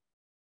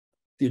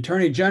 The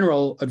Attorney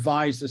General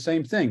advised the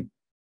same thing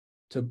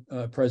to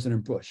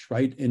President Bush,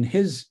 right? In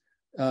his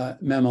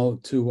memo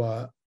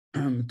to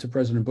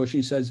President Bush,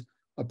 he says,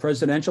 a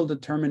presidential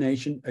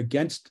determination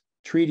against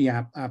treaty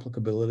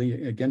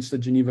applicability, against the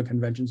Geneva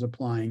Conventions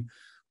applying,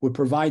 would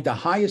provide the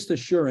highest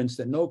assurance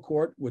that no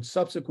court would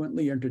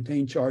subsequently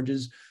entertain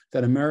charges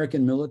that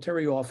American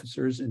military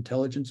officers,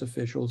 intelligence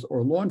officials,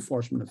 or law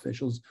enforcement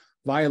officials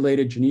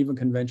violated Geneva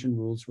Convention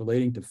rules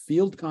relating to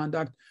field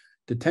conduct,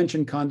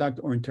 detention conduct,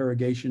 or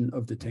interrogation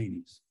of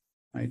detainees,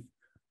 right?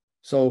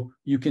 So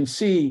you can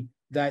see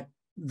that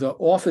the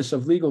Office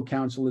of Legal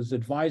Counsel is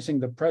advising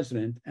the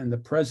president, and the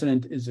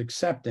president is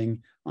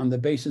accepting on the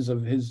basis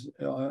of his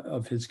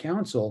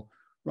counsel,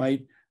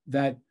 right,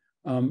 that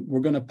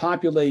we're going to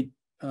populate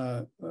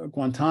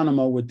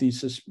Guantanamo with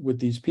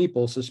these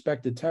people,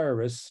 suspected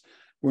terrorists.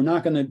 We're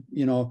not going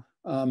to,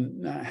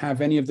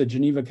 have any of the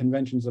Geneva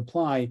Conventions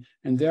apply,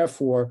 and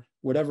therefore,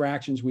 whatever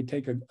actions we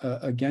take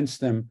against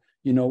them,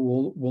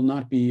 will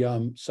not be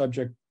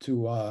subject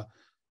to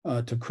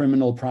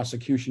criminal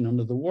prosecution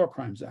under the War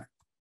Crimes Act.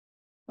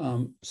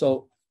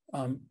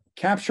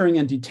 Capturing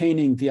and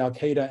detaining the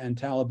Al-Qaeda and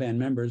Taliban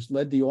members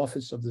led the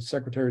Office of the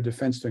Secretary of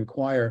Defense to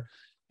inquire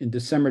in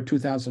December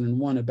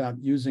 2001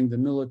 about using the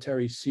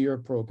military SEER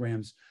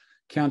program's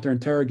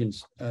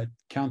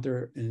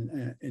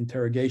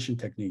counter-interrogation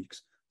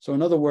techniques. So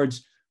in other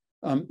words,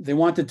 they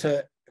wanted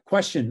to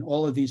question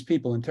all of these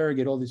people,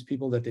 interrogate all these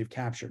people that they've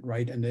captured,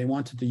 right? And they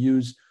wanted to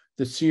use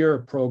the SEER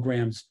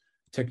program's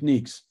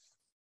techniques.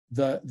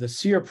 The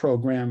SEER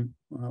program,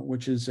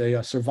 which is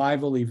a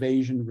survival,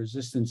 evasion,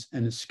 resistance,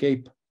 and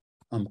escape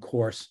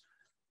course,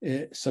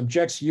 it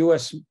subjects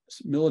U.S.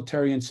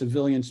 military and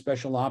civilian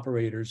special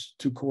operators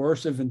to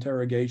coercive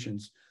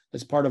interrogations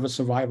as part of a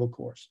survival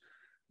course.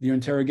 The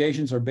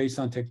interrogations are based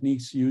on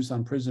techniques used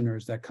on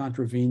prisoners that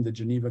contravene the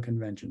Geneva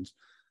Conventions,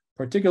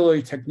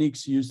 particularly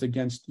techniques used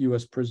against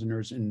U.S.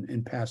 prisoners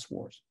in past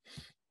wars.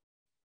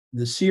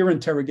 The SEER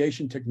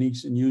interrogation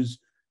techniques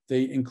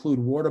they include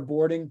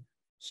waterboarding,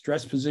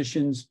 stress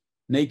positions,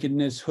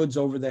 nakedness, hoods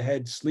over the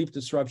head, sleep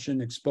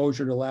disruption,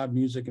 exposure to loud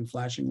music and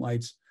flashing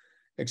lights,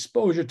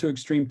 exposure to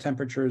extreme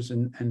temperatures,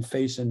 and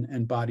face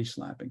and body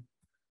slapping.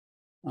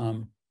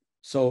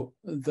 So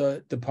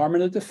the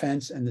Department of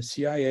Defense and the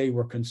CIA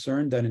were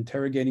concerned that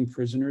interrogating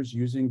prisoners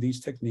using these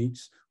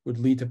techniques would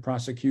lead to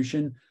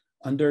prosecution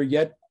under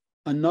yet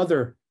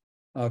another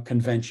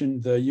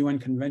convention, the UN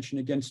Convention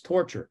Against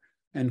Torture,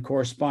 and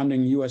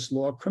corresponding US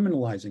law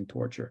criminalizing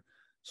torture.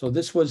 So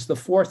this was the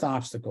fourth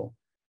obstacle,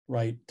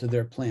 right, to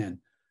their plan.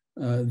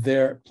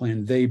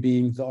 They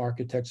being the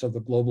architects of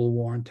the global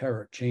war on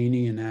terror,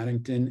 Cheney and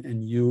Addington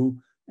and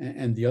you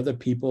and the other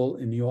people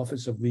in the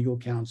Office of Legal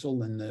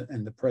Counsel and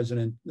the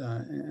President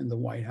and the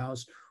White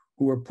House,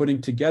 who were putting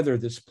together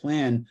this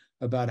plan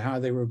about how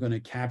they were going to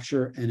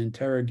capture and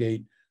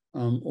interrogate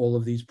all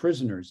of these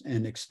prisoners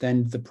and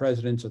extend the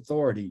president's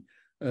authority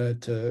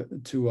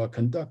to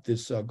conduct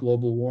this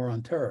global war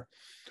on terror.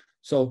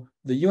 So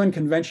the UN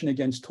Convention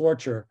Against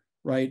Torture,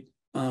 right,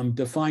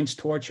 defines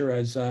torture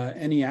as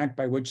any act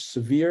by which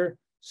severe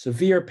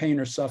pain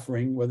or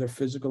suffering, whether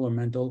physical or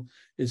mental,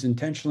 is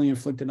intentionally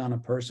inflicted on a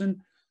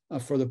person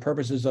for the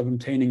purposes of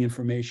obtaining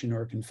information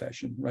or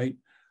confession, right?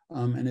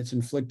 And it's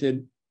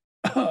inflicted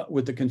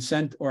with the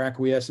consent or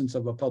acquiescence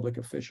of a public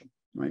official,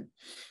 right?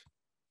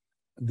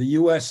 The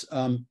U.S.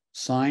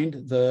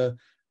 signed the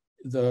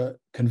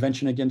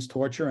Convention Against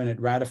Torture, and it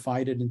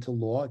ratified it into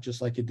law,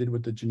 just like it did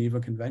with the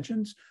Geneva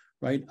Conventions,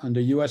 right? Under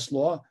U.S.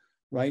 law,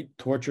 right,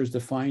 torture is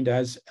defined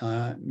as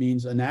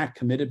means an act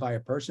committed by a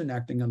person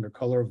acting under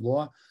color of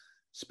law,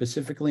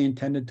 specifically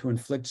intended to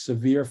inflict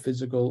severe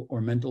physical or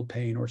mental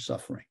pain or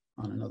suffering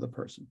on another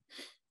person,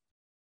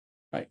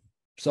 right?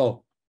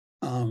 So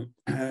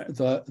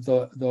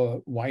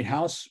the White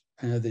House,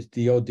 the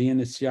DOD, and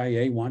the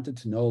CIA wanted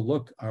to know,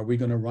 look, are we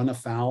going to run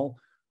afoul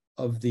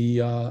of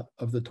the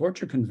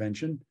torture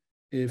convention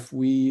if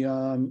we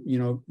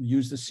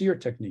use the SEER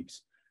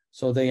techniques?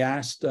 So they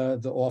asked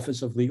the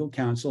Office of Legal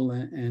Counsel,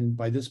 and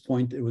by this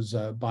point it was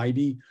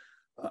Bybee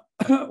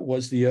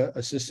was the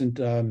assistant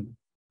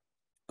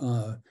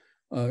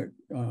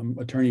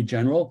attorney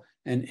general,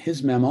 and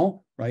his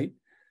memo, right,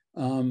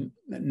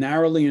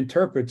 narrowly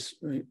interprets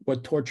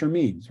what torture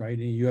means, right?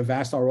 You have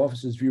asked our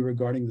office's view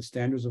regarding the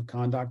standards of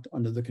conduct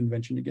under the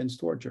Convention Against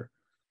Torture.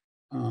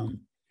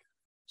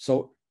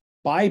 So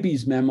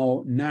Bybee's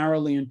memo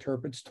narrowly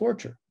interprets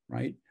torture,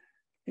 right?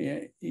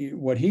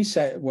 What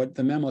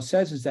the memo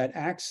says is that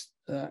acts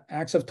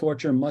of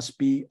torture must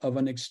be of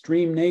an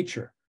extreme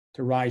nature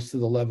to rise to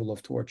the level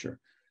of torture.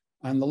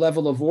 On the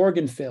level of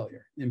organ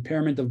failure,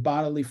 impairment of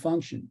bodily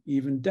function,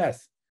 even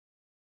death,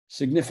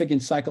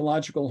 significant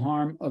psychological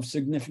harm of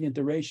significant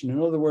duration.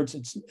 In other words,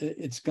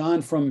 it's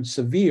gone from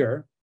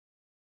severe,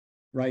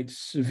 right,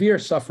 severe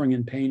suffering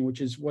and pain,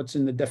 which is what's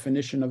in the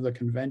definition of the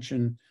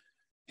convention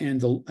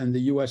and the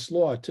U.S.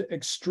 law, to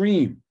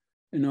extreme,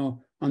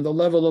 on the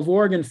level of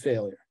organ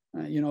failure,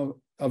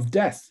 of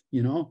death,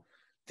 and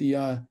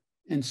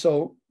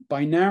so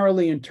by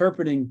narrowly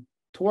interpreting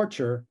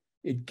torture,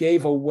 it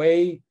gave a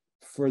way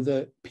for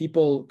the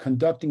people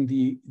conducting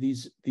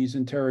these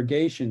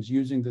interrogations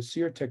using the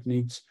SEER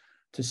techniques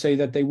to say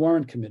that they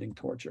weren't committing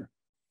torture,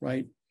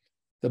 right?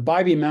 The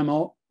Bybee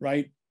memo,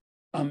 right,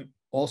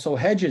 also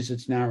hedges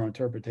its narrow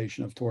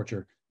interpretation of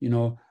torture.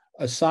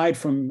 aside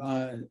from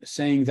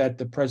saying that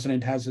the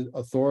president has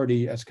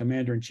authority as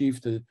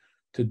commander-in-chief to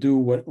do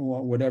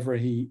whatever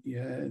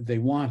they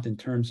want in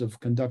terms of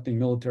conducting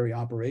military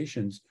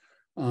operations,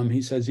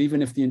 he says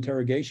even if the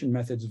interrogation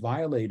methods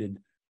violated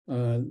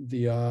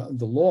the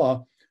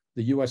law,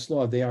 the U.S.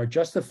 law, they are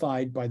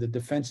justified by the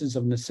defenses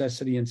of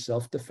necessity and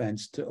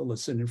self-defense to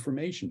elicit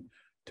information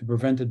to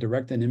prevent a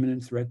direct and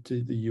imminent threat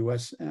to the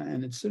U.S.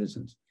 and its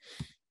citizens.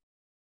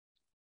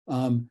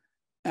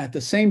 At the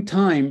same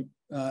time,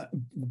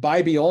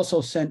 Bybee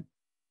also sent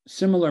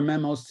similar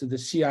memos to the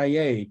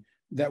CIA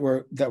that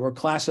were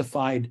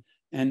classified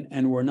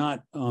and were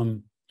not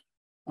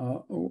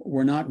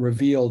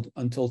revealed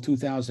until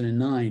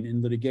 2009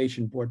 in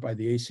litigation brought by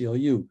the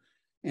ACLU,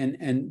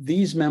 and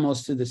these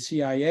memos to the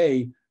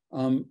CIA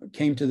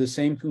came to the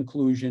same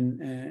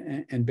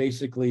conclusion and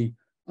basically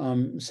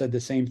said the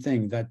same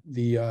thing, that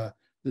the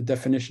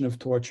definition of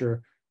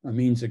torture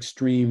means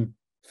extreme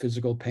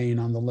physical pain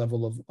on the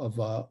level of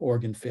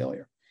organ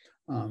failure.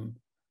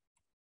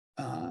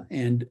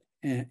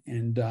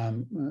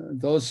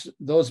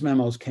 Those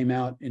memos came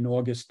out in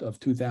August of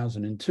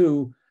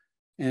 2002,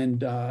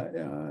 and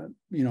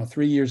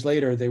 3 years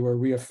later they were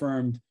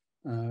reaffirmed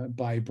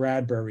by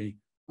Bradbury,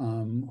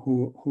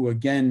 who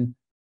again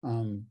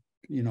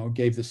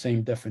gave the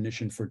same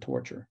definition for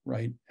torture,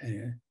 right?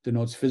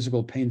 Denotes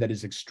physical pain that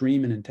is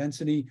extreme in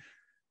intensity,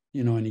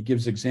 and he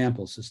gives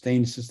examples: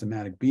 sustained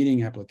systematic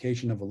beating,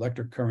 application of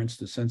electric currents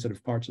to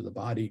sensitive parts of the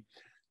body,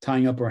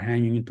 tying up or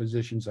hanging in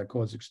positions that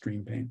cause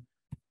extreme pain.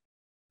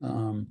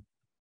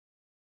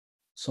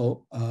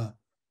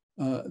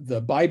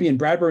 The Bybee and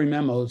Bradbury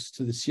memos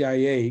to the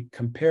CIA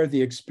compare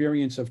the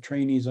experience of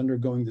trainees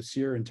undergoing the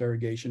Syria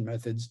interrogation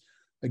methods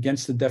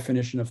against the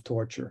definition of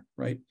torture,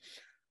 right,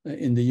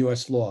 in the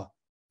US law.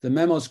 The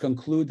memos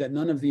conclude that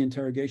none of the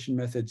interrogation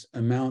methods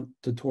amount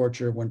to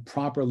torture when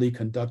properly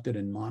conducted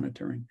and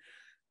monitoring.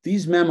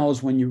 These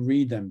memos, when you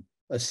read them,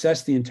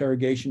 assess the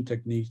interrogation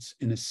techniques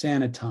in a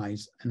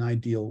sanitized and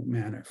ideal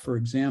manner. For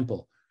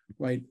example,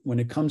 right, when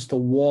it comes to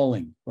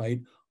walling, right,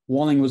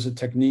 walling was a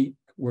technique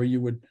where you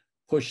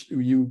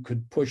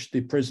could push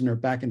the prisoner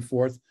back and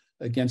forth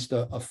against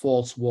a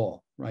false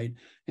wall, right?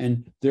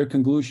 And their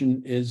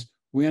conclusion is,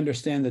 we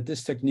understand that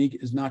this technique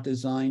is not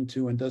designed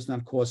to and does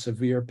not cause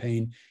severe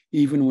pain,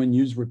 even when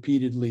used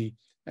repeatedly,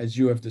 as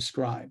you have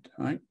described,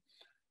 right?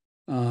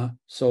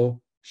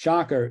 So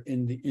Shocker,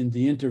 in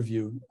the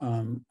interview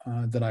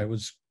that I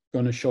was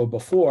going to show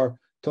before,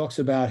 talks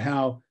about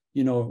how,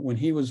 when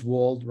he was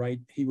walled, right,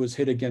 he was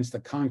hit against a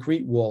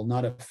concrete wall,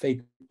 not a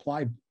fake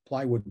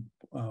plywood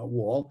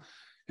wall,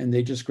 and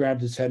they just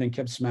grabbed his head and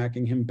kept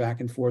smacking him back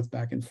and forth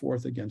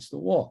against the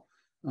wall.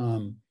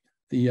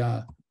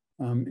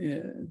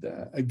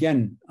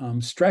 Again,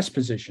 stress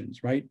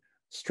positions, right?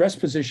 Stress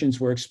positions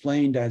were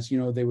explained as,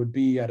 they would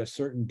be at a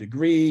certain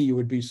degree, you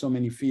would be so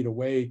many feet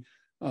away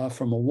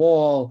from a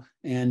wall.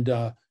 And,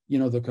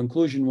 the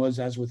conclusion was,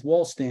 as with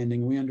wall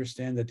standing, we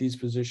understand that these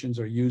positions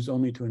are used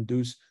only to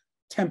induce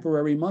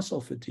temporary muscle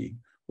fatigue.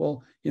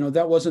 Well,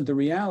 that wasn't the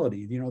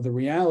reality. The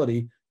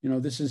reality,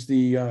 this is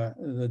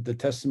the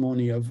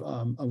testimony of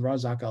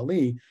Razak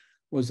Ali,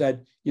 was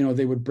that,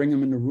 they would bring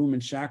them in a room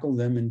and shackle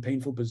them in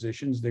painful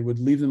positions. They would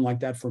leave them like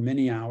that for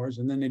many hours,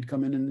 and then they'd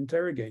come in and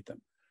interrogate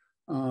them.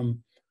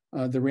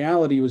 The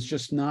reality was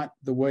just not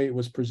the way it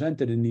was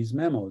presented in these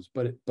memos,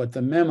 but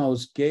the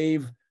memos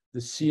gave the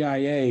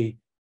CIA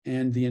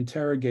and the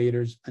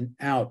interrogators an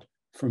out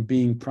from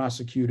being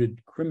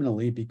prosecuted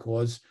criminally,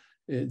 because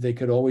they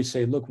could always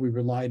say, look, we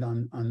relied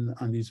on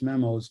these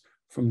memos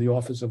from the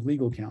Office of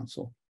Legal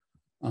Counsel.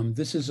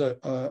 This is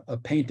a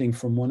painting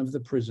from one of the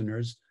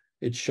prisoners.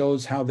 It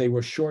shows how they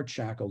were short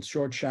shackled.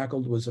 Short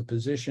shackled was a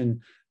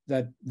position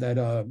that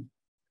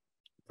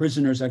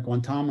prisoners at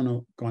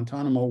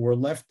Guantanamo were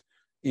left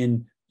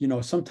in,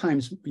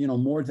 sometimes,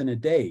 more than a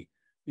day,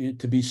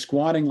 to be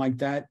squatting like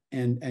that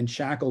and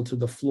shackled to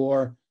the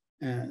floor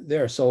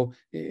there. So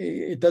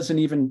it's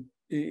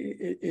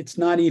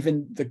not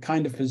even the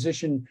kind of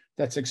position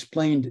that's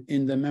explained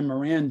in the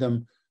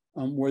memorandum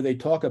where they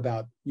talk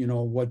about,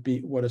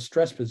 what a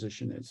stress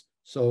position is.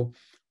 So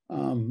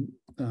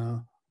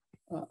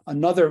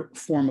another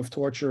form of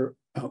torture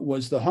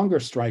was the hunger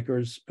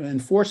strikers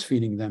and force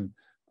feeding them.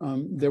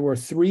 There were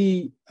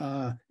 3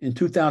 in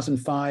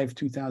 2005,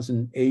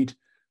 2008,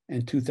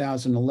 and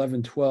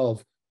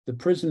 2011-12. The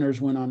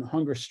prisoners went on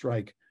hunger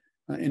strike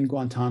in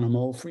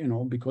Guantanamo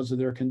for, because of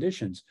their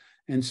conditions.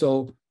 And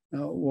so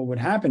what would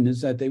happen is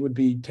that they would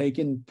be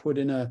taken, put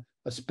in a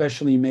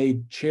specially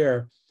made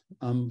chair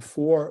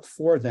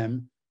for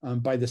them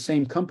by the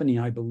same company,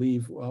 I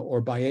believe, or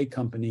by a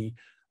company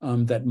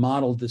that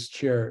modeled this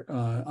chair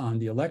on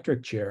the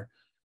electric chair.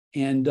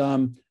 And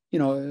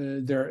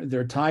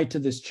they're tied to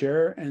this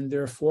chair and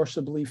they're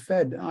forcibly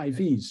fed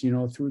IVs,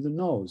 through the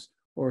nose,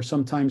 or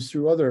sometimes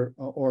through other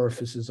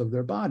orifices of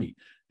their body.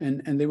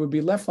 And they would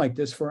be left like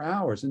this for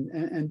hours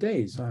and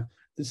days.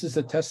 This is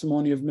the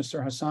testimony of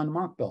Mr. Hassan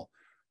Makbel.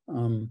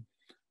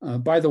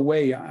 By the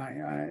way,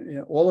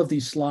 all of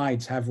these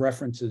slides have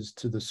references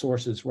to the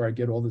sources where I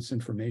get all this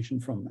information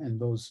from, and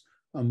those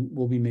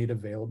will be made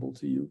available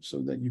to you, so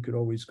that you could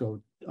always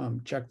go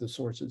check the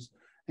sources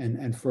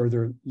and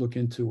further look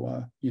into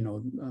what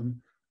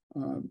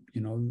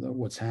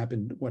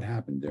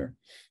happened there.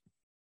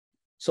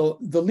 So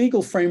the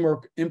legal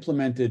framework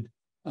implemented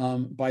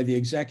by the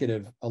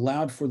executive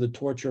allowed for the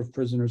torture of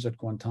prisoners at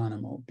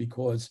Guantanamo,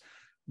 because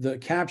the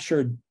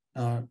captured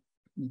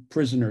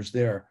prisoners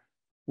there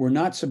were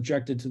not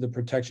subjected to the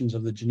protections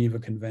of the Geneva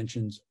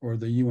Conventions or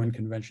the UN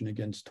Convention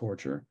Against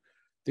Torture.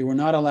 They were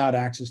not allowed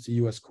access to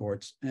US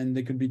courts, and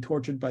they could be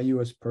tortured by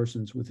US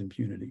persons with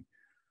impunity.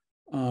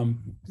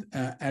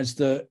 As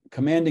the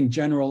commanding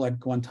general at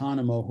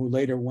Guantanamo, who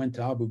later went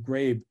to Abu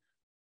Ghraib,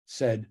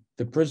 said,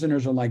 the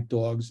prisoners are like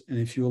dogs, and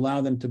if you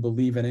allow them to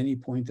believe at any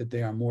point that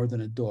they are more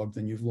than a dog,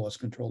 then you've lost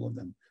control of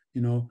them.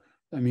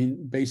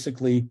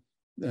 Basically,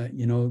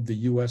 the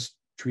US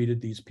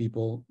treated these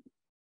people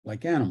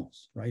like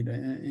animals, right?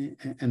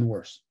 And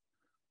worse.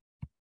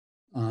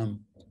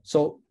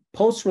 So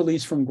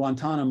post-release from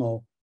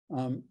Guantanamo,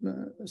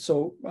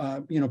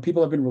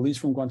 people have been released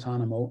from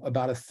Guantanamo.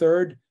 About a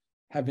third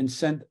have been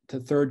sent to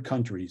third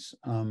countries.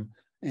 And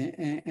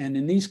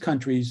in these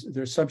countries,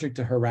 they're subject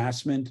to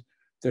harassment.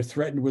 They're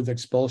threatened with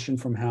expulsion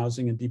from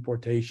housing and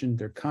deportation.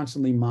 They're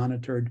constantly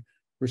monitored,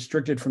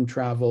 restricted from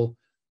travel.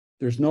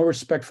 There's no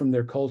respect from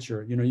their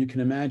culture. You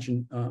can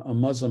imagine a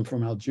Muslim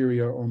from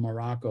Algeria or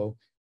Morocco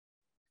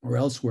or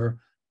elsewhere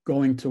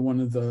going to one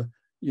of a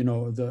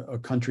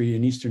country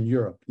in Eastern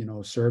Europe,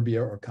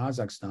 Serbia or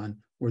Kazakhstan,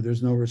 where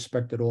there's no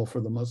respect at all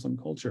for the Muslim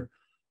culture.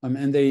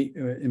 And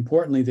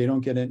importantly, they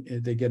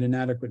get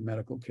inadequate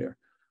medical care.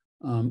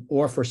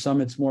 Or for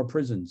some, it's more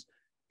prisons.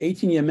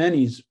 18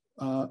 Yemenis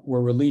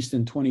were released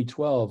in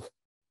 2012,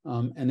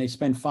 and they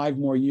spent 5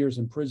 more years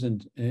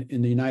imprisoned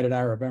in the United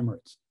Arab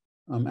Emirates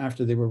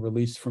after they were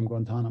released from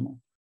Guantanamo.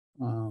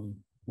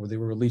 Or they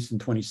were released in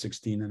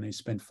 2016, and they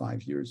spent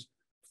 5 years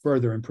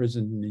further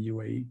imprisoned in the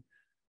UAE.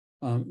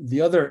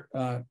 The other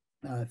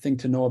thing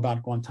to know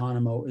about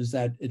Guantanamo is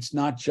that it's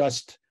not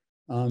just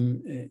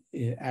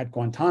at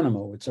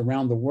Guantanamo, it's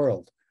around the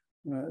world.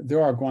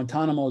 There are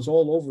Guantanamos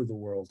all over the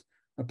world,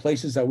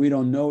 places that we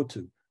don't know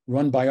to,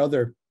 run by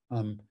other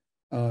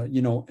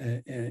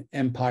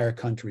empire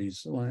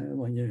countries,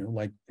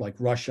 like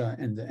Russia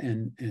and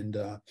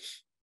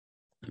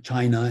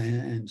China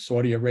and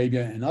Saudi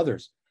Arabia and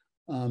others.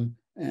 And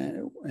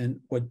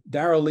what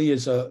Darrell Lee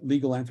is a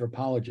legal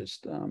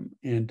anthropologist,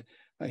 and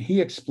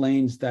he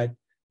explains that,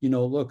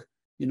 the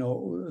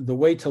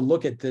way to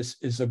look at this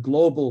is a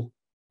global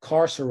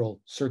carceral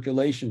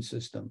circulation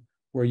system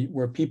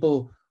where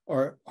people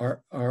are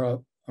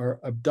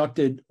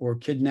abducted or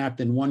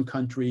kidnapped in one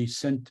country,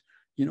 sent,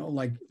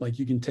 like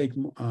you can take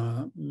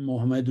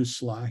Mohamedou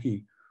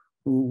Slahi,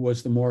 who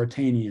was the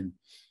Mauritanian.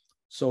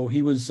 So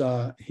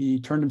he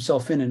turned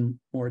himself in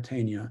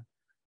Mauritania,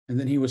 and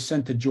then he was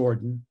sent to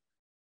Jordan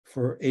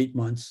for 8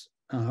 months,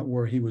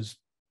 where he was,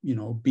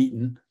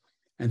 beaten.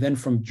 And then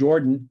from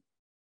Jordan,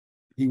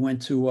 he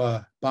went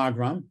to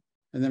Bagram.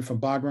 And then from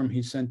Bagram,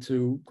 he's sent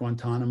to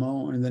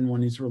Guantanamo. And then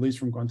when he's released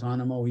from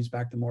Guantanamo, he's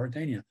back to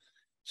Mauritania.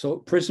 So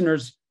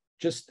prisoners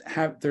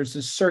there's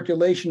this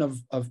circulation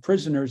of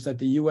prisoners that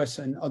the US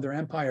and other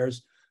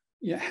empires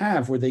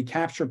have, where they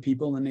capture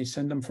people and they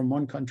send them from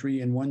one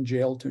country in one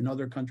jail to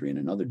another country in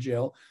another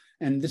jail.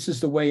 And this is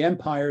the way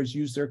empires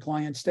use their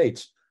client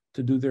states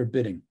to do their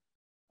bidding.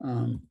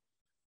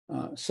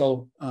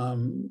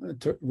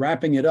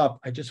 Wrapping it up,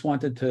 I just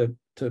wanted to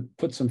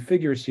put some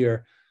figures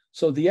here.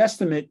 So the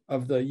estimate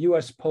of the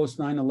US post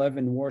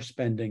 9/11 war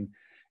spending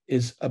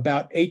is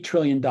about $8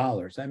 trillion.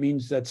 That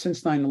means that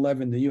since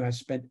 9/11, the US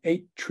spent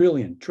 $8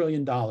 trillion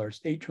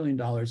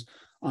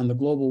on the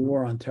global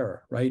war on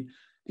terror, right?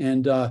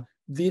 And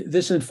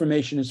this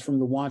information is from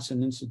the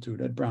Watson Institute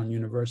at Brown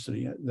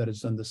University that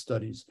has done the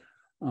studies.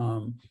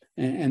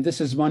 And this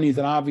is money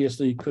that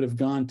obviously could have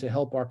gone to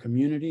help our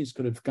communities,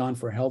 could have gone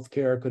for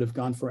healthcare, could have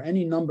gone for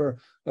any number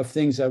of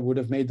things that would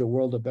have made the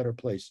world a better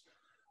place.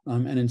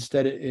 And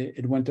instead,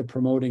 it went to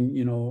promoting,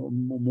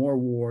 more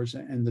wars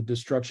and the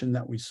destruction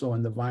that we saw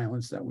and the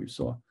violence that we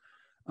saw.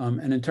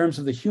 And in terms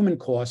of the human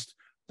cost,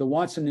 the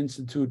Watson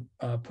Institute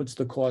puts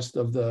the cost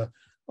of the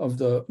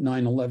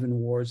 9/11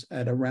 wars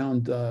at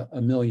around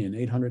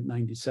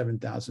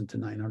 $1,897,000 to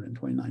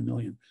 $929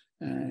 million.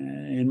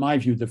 In my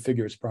view, the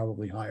figure is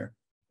probably higher.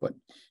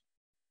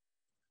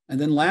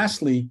 And then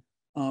lastly,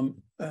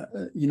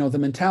 the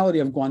mentality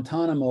of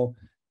Guantanamo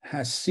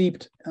has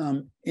seeped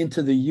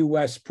into the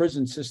US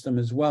prison system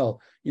as well.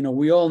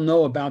 We all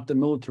know about the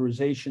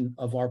militarization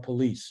of our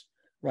police,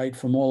 right,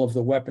 from all of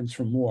the weapons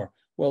from war.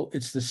 Well,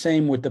 it's the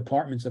same with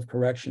departments of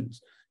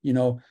corrections.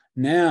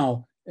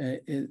 Now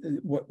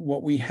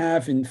what we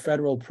have in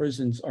federal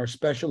prisons are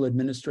special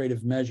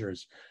administrative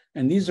measures,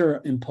 and these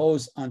are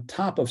imposed on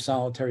top of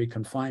solitary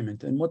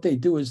confinement. And what they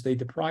do is they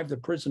deprive the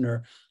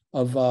prisoner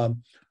of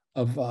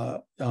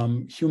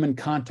human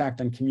contact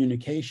and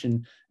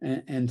communication,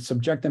 and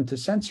subject them to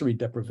sensory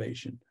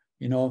deprivation.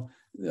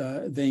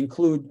 They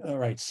include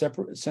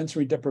separate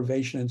sensory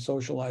deprivation and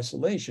social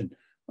isolation.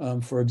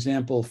 For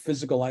example,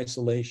 physical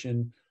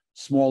isolation,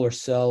 smaller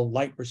cell,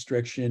 light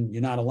restriction.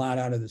 You're not allowed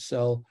out of the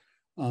cell.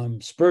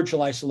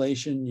 Spiritual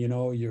isolation,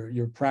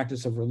 your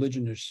practice of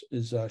religion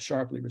is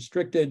sharply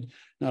restricted,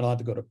 not allowed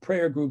to go to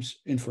prayer groups.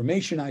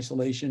 Information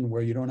isolation,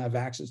 where you don't have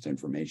access to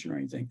information or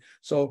anything.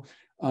 So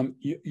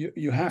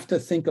you have to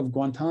think of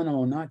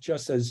Guantanamo not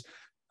just as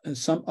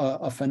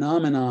a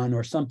phenomenon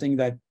or something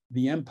that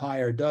the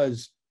empire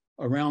does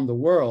around the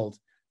world,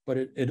 but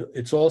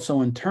it's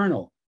also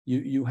internal.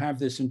 You have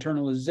this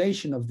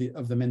internalization of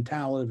the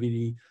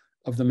mentality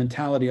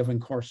of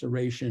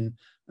incarceration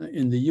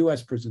in the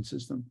U.S. prison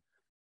system.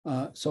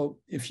 So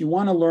if you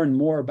want to learn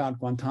more about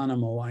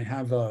Guantanamo, I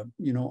have a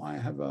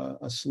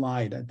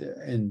slide at the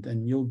end,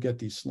 and you'll get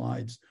these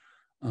slides.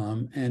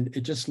 And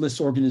it just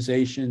lists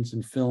organizations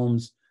and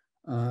films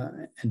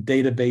and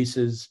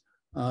databases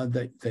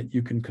that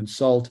you can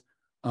consult.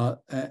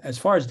 As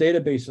far as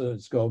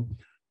databases go,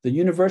 the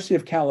University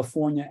of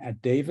California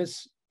at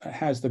Davis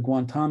has the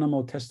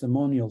Guantanamo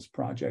Testimonials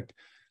Project.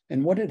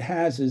 And what it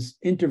has is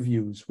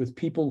interviews with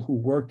people who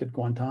worked at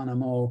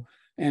Guantanamo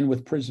and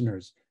with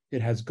prisoners.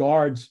 It has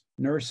guards,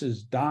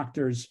 nurses,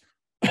 doctors,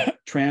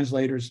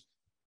 translators,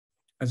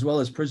 as well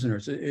as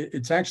prisoners.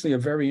 It's actually a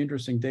very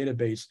interesting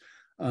database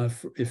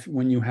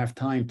when you have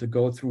time to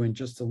go through and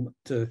just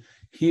to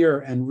hear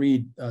and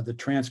read the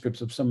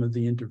transcripts of some of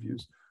the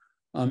interviews.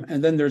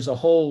 And then there's a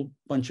whole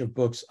bunch of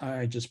books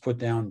I just put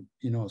down,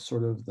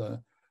 sort of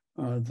the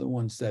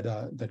ones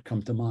that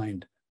come to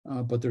mind.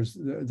 But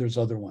there's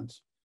other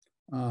ones.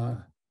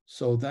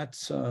 So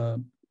that's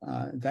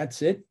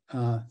it.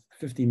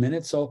 50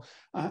 minutes. So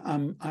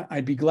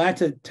I'd be glad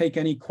to take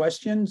any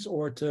questions,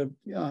 or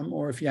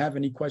if you have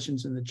any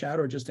questions in the chat,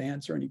 or just to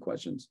answer any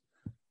questions.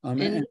 And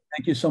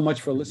thank you so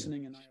much for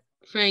listening. And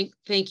Frank,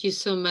 thank you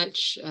so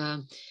much.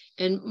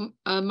 And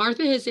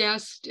Martha has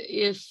asked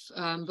if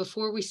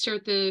before we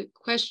start the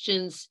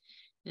questions.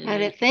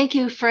 Thank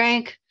you,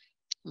 Frank.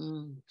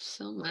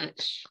 So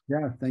much.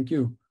 Yeah, thank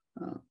you.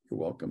 You're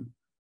welcome.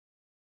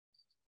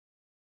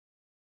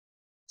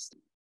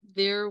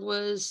 There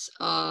was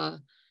a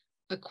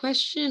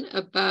question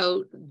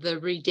about the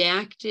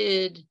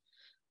redacted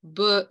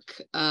book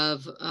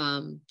of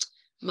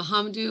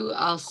Mohamedou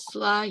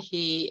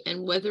al-Slahi,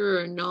 and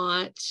whether or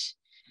not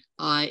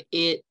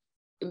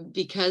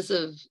because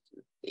of,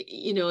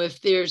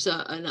 if there's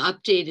an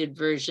updated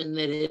version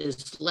that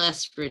is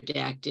less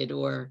redacted,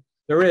 or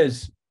there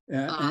is,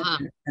 and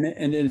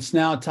it's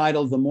now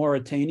titled The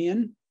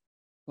Mauritanian.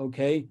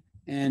 Okay,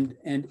 and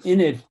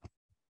in it,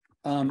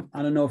 I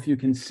don't know if you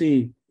can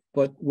see,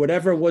 but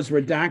whatever was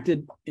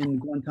redacted in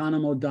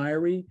Guantanamo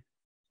Diary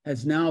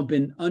has now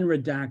been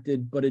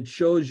unredacted, but it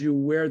shows you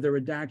where the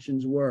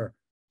redactions were,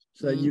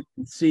 so that you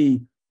can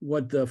see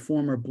what the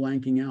former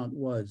blanking out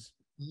was.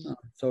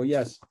 So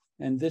yes,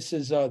 and this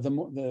is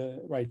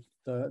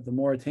the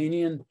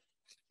Mauritanian,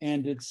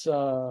 and it's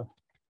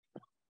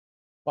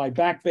by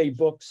Back Bay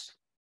Books,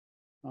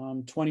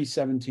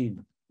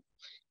 2017.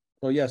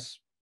 So yes.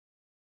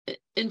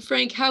 And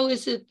Frank, how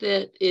is it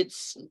that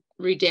it's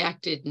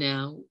redacted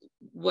now?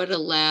 What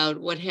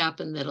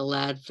happened that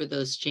allowed for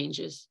those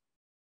changes?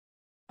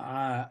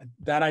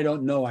 That I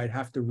don't know. I'd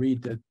have to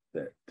read to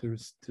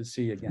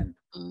see again.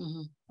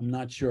 I'm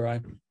not sure.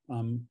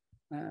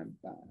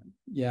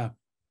 Yeah,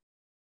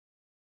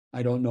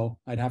 I don't know.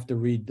 I'd have to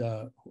read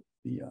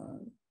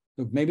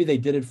maybe they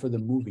did it for the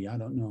movie. I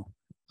don't know,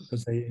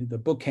 because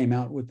the book came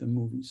out with the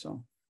movie.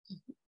 So.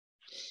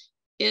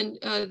 And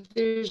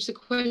there's a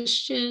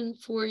question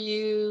for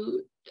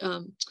you.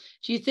 Do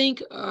you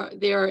think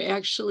there are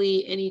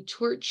actually any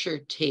torture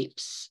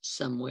tapes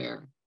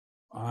somewhere?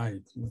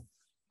 I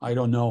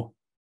don't know.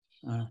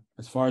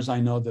 As far as I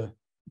know, the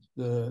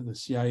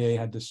CIA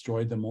had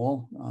destroyed them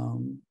all,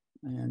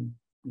 and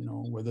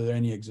whether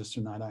any exist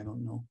or not, I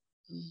don't know.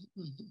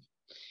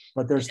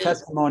 But there's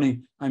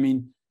testimony. I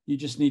mean, you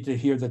just need to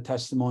hear the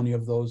testimony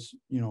of those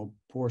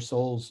poor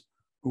souls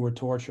who were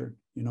tortured.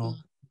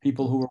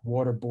 People who were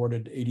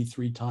waterboarded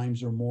 83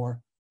 times or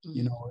more.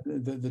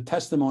 The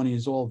testimony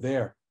is all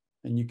there,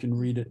 and you can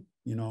read it.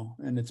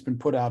 And it's been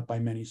put out by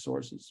many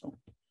sources. So.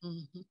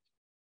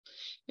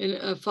 And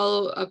a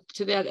follow up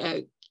to that,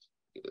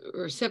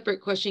 or a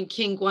separate question: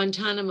 can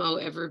Guantanamo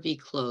ever be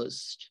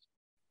closed?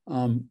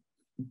 I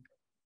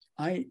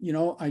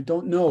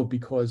don't know,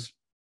 because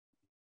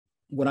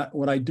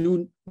what I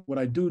do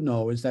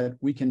know is that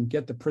we can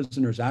get the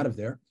prisoners out of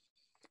there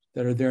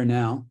that are there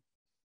now,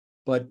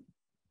 but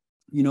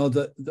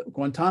the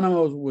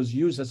Guantanamo was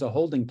used as a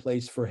holding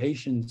place for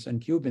Haitians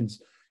and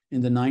Cubans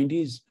in the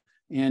 90s,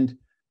 and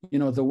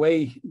the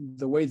way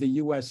the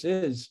U.S.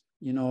 is,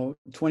 20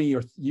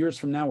 years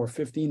from now, or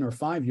 15 or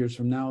 5 years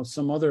from now,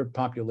 some other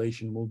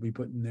population will be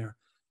put in there.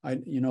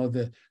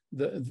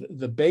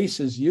 The base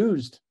is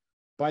used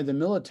by the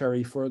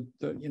military for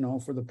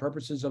the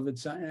purposes of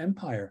its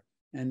empire,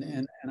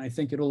 and I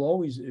think it'll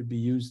always be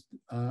used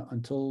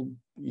until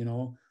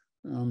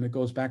it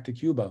goes back to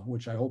Cuba,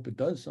 which I hope it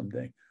does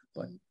someday.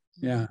 But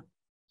yeah,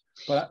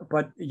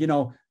 but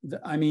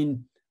I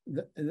mean,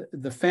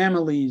 the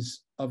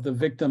families of the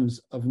victims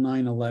of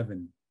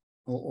 9/11,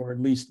 or at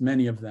least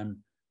many of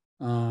them,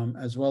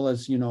 as well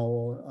as a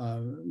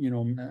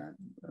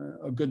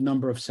good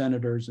number of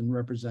senators and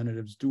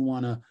representatives do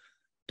want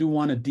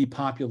to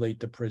depopulate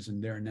the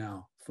prison there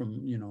now.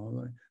 From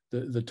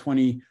the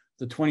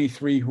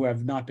 23 who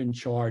have not been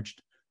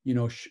charged,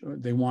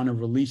 they want to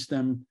release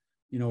them.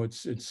 The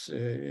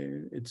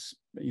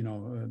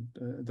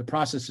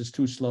process is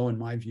too slow in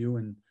my view,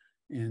 and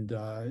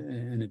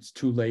it's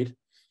too late.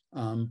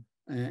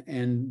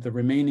 And the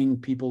remaining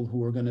people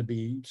who are going to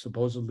be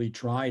supposedly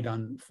tried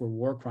for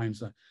war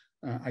crimes,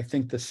 I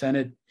think the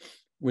Senate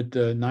with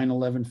the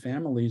 9/11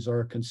 families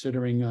are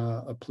considering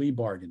a plea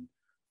bargain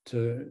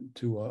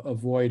to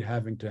avoid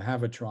having to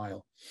have a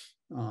trial.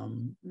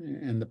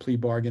 And the plea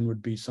bargain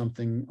would be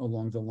something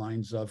along the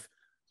lines of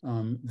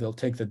they'll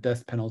take the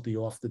death penalty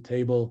off the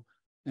table,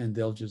 and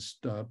they'll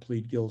just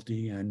plead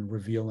guilty and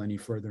reveal any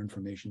further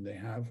information they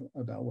have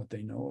about what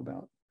they know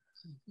about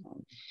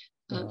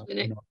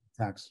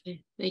attacks.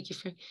 Thank you,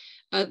 Frank.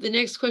 The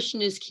next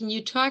question is, can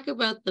you talk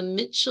about the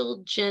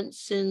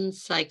Mitchell-Jensen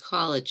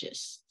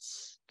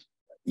psychologists?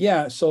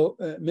 Yeah, so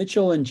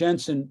Mitchell and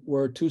Jensen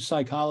were two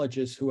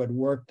psychologists who had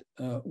worked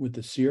with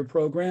the SEER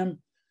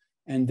program,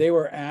 and they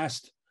were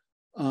asked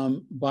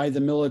by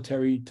the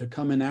military to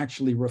come and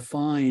actually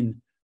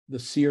refine the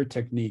SEER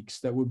techniques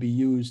that would be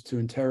used to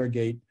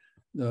interrogate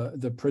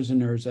the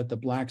prisoners at the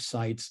black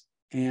sites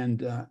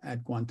and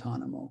at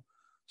Guantanamo.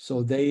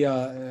 So they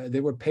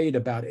were paid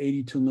about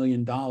 $82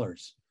 million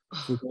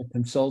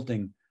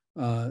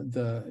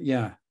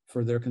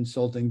for their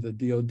consulting the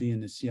DOD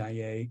and the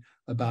CIA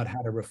about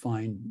how to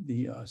refine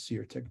the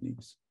SEER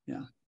techniques.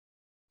 Yeah.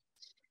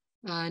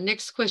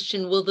 Next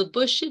question, will the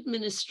Bush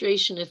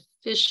administration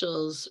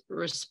officials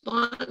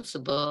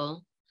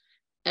responsible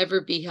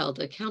ever be held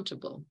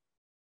accountable?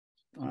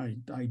 I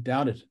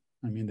doubt it.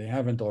 I mean, they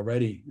haven't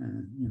already.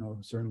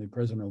 Certainly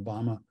President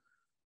Obama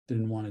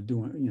didn't want to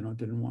do it,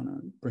 didn't want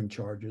to bring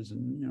charges,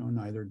 and,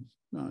 neither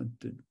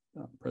did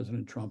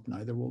President Trump,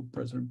 neither will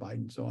President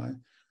Biden. So I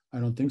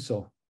don't think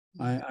so.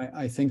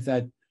 I think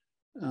that,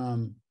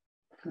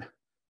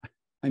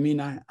 I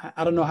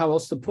don't know how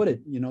else to put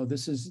it.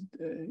 This is,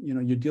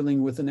 you're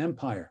dealing with an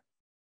empire.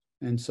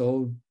 And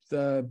so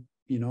the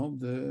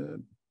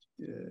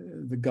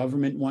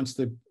government wants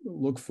to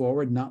look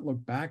forward, not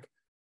look back,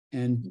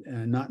 and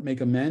not make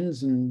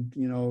amends, and,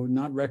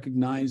 not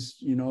recognize,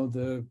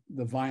 the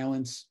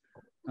violence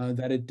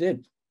that it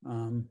did,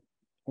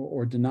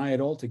 or deny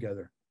it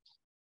altogether.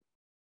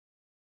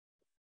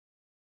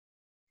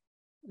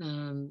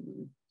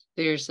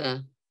 There's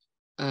a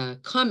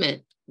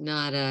comment,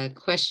 not a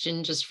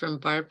question, just from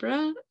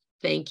Barbara,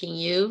 thanking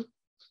you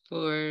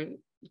for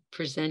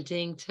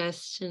presenting to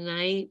us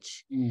tonight.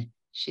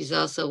 She's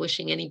also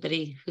wishing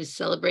anybody who's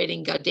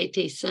celebrating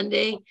Gaudete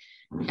Sunday,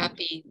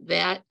 happy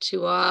that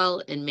to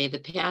all, and may the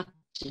path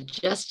to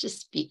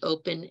justice be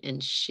open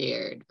and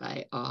shared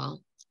by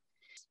all.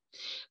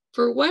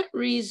 For what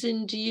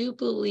reason do you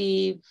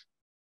believe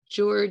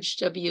George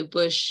W.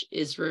 Bush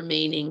is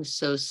remaining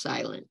so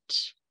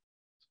silent?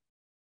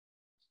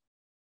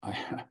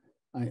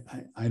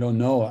 I don't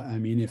know. I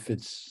mean, if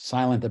it's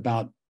silent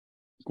about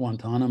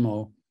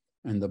Guantanamo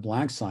and the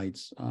black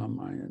sites,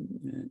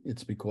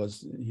 it's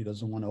because he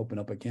doesn't want to open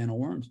up a can of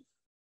worms.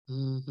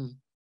 Mm-hmm.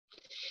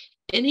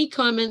 Any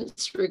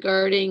comments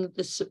regarding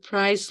the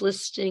surprise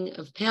listing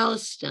of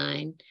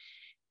Palestine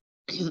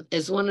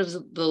as one of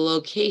the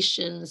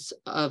locations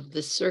of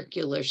the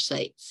circular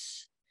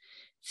sites?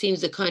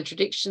 Seems a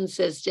contradiction,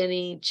 says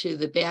Denny, to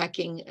the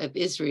backing of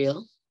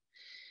Israel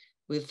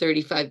with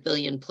 35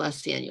 billion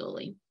plus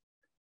annually.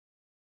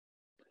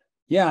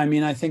 Yeah, I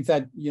mean, I think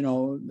that,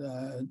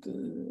 the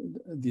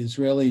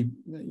Israeli,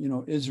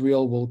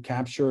 Israel will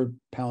capture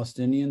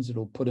Palestinians.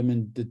 It'll put them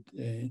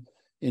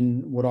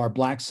in what are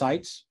black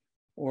sites,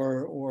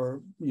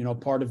 or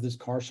part of this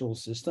carceral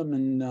system,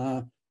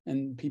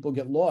 and people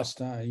get lost.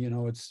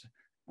 It's,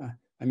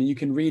 you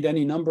can read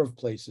any number of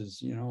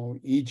places,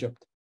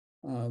 Egypt,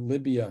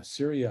 Libya,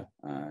 Syria,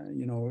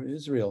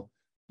 Israel.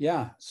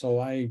 Yeah,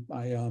 so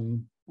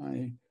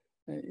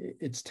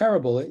it's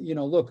terrible.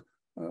 Look,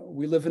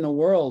 we live in a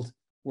world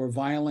where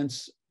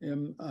violence,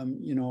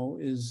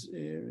 is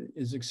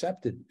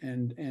accepted,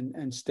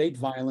 and state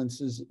violence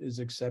is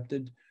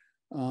accepted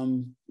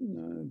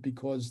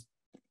because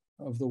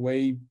of the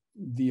way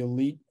the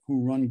elite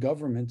who run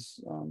governments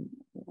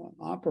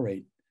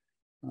operate.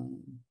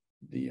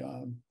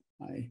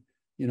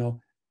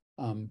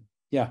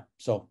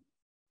 So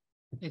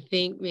I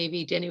think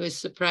maybe Denny was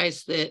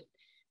surprised that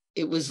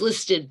it was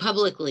listed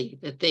publicly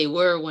that they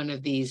were one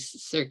of these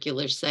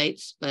circular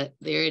sites, but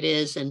there it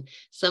is. And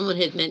someone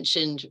had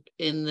mentioned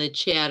in the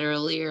chat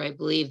earlier, I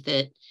believe,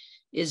 that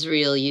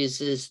Israel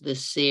uses the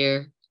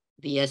SERE,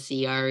 the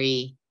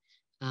SERE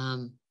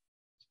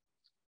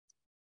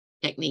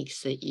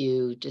techniques that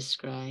you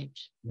described.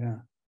 Yeah,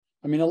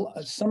 I mean,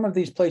 some of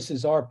these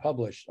places are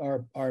published,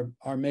 are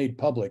made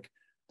public.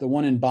 The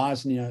one in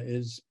Bosnia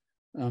is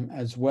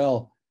as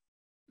well,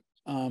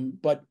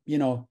 but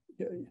you'll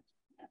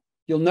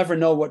never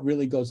know what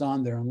really goes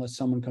on there unless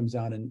someone comes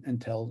out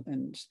and tells,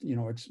 and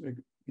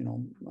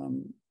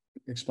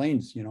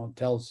explains,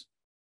 tells.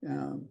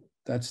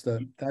 That's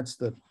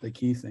the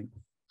key thing.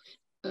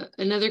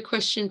 Another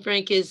question,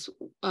 Frank, is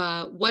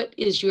what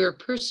is your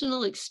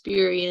personal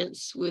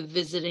experience with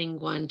visiting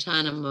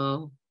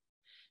Guantanamo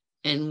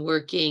and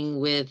working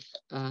with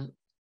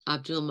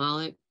Abdul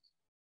Malik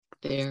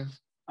there?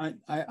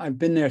 I've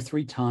been there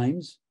 3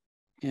 times,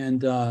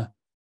 and the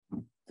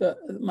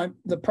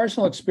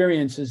personal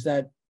experience is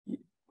that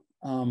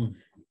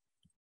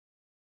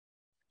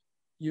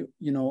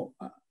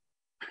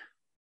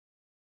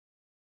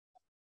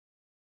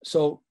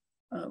so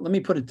let me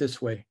put it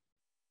this way.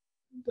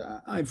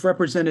 I've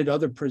represented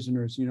other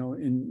prisoners,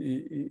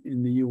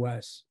 in the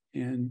U.S.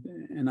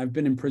 and I've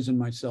been in prison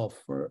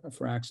myself for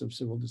acts of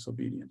civil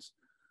disobedience.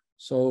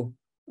 So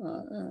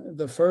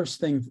the first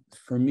thing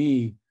for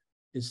me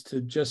is to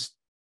just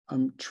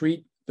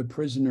treat the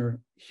prisoner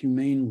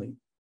humanely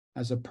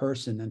as a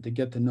person and to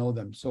get to know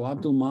them. So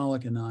Abdul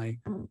Malik and I,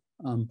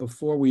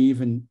 before we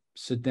even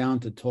sit down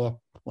to talk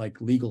like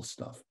legal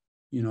stuff,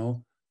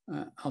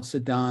 I'll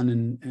sit down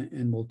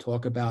and we'll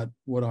talk about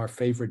what our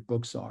favorite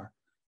books are,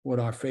 what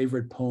our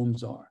favorite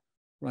poems are,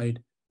 right?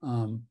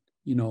 I'll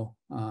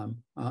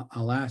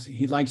ask,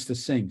 he likes to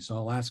sing, so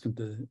I'll ask him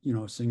to,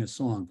 sing a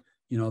song,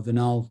 then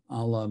I'll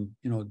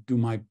do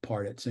my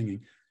part at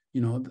singing.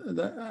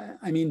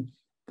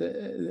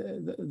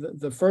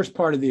 The first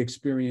part of the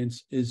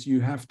experience is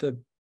you have to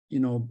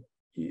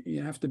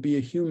be a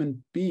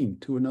human being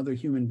to another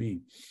human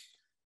being.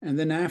 And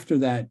then after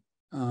that,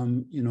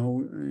 we'll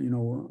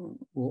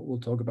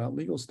talk about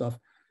legal stuff,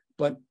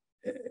 but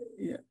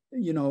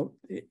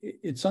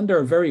it's under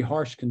a very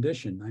harsh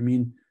condition. I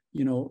mean,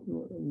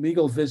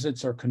 legal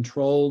visits are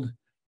controlled,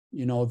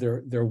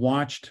 they're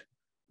watched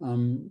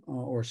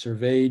or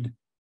surveyed.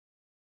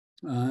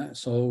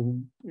 So,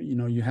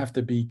 you have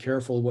to be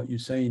careful what you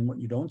say and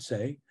what you don't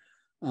say.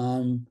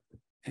 I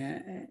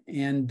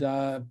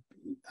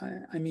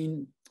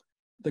mean,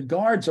 the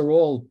guards are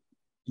all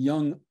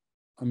young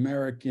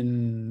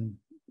American,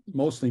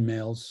 mostly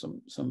males,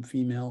 some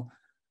female,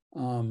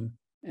 and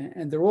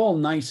they're all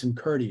nice and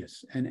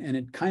courteous. And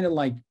it kind of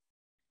like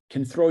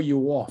can throw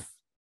you off,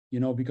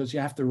 because you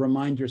have to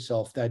remind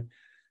yourself that,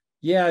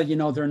 yeah,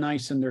 they're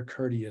nice and they're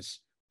courteous,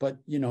 but,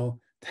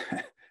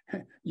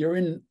 you're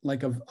in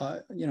like a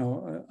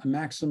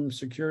maximum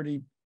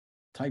security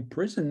type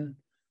prison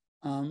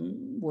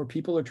where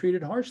people are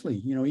treated harshly,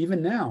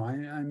 even now.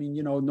 I mean,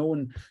 no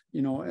one,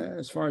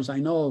 as far as I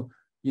know,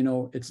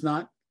 it's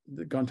not,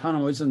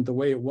 Guantanamo isn't the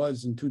way it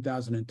was in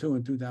 2002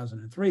 and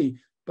 2003,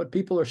 but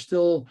people are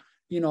still,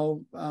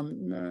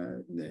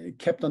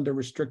 kept under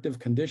restrictive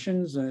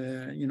conditions,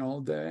 I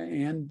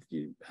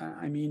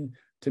mean,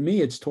 to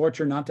me, it's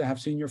torture not to have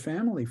seen your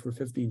family for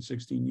 15,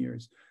 16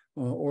 years,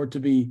 or to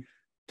be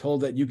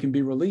told that you can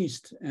be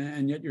released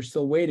and yet you're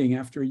still waiting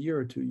after a year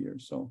or 2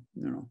 years. So,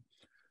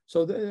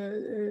 so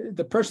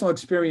the personal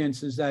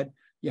experience is that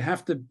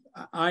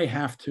I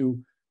have to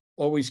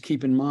always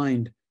keep in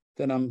mind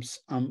that I'm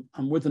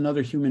with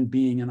another human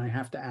being and I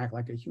have to act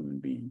like a human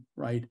being,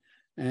 right?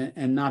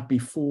 And not be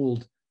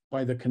fooled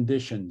by the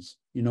conditions,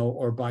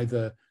 or by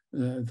the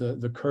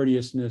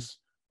courteousness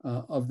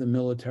of the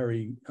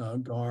military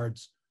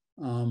guards,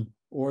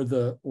 or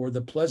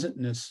the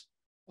pleasantness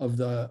of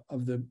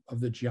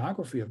the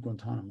geography of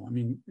Guantanamo. I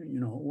mean,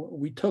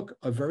 we took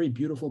a very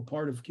beautiful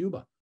part of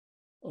Cuba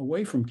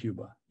away from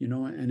Cuba,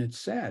 and it's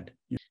sad.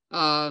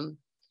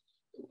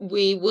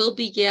 We will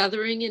be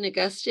gathering in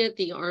Augusta at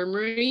the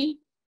Armory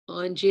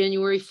on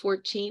January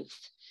 14th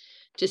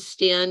to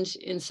stand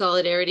in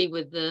solidarity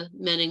with the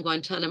men in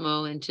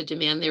Guantanamo and to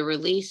demand their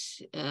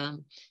release.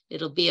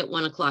 It'll be at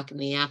 1:00 in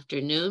the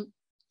afternoon.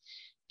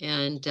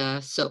 And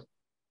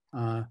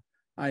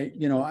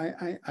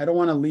I don't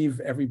want to leave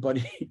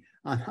everybody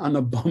on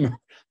a bummer,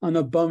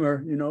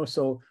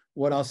 So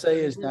what I'll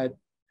say is that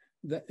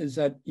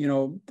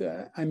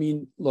I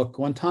mean, look,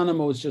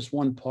 Guantanamo is just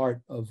one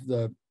part of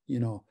the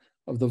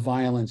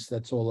violence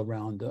that's all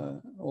around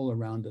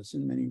us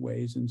in many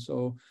ways. And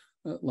so,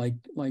 like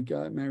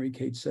Mary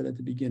Kate said at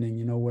the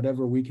beginning,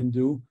 whatever we can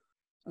do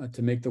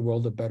to make the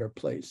world a better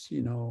place,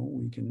 we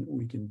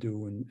can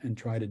do and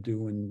try to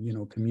do,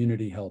 and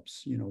community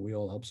helps. We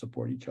all help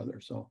support each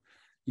other. So,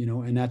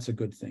 and that's a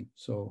good thing.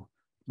 So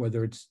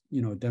whether it's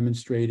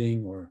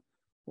demonstrating or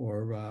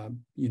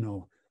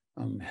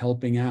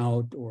helping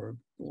out or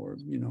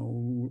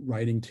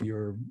writing to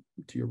your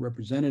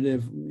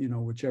representative,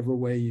 whichever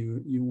way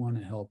you want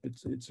to help,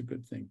 it's a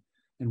good thing.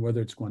 And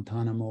whether it's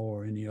Guantanamo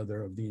or any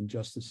other of the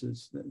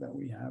injustices that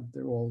we have,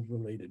 they're all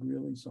related,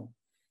 really. So,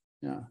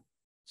 yeah.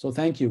 So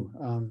thank you,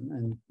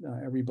 and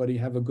everybody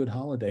have a good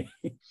holiday.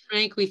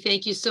 Frank, we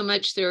thank you so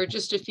much. There are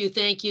just a few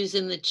thank yous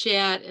in the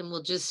chat, and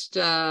we'll just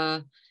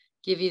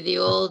give you the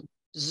old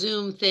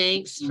Zoom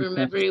thanks from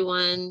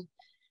everyone.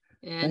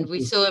 And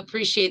we so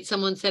appreciate,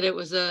 someone said it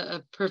was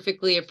a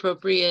perfectly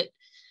appropriate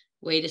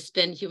way to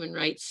spend Human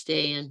Rights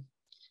Day. And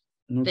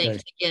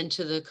thanks again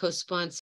to the co-sponsor.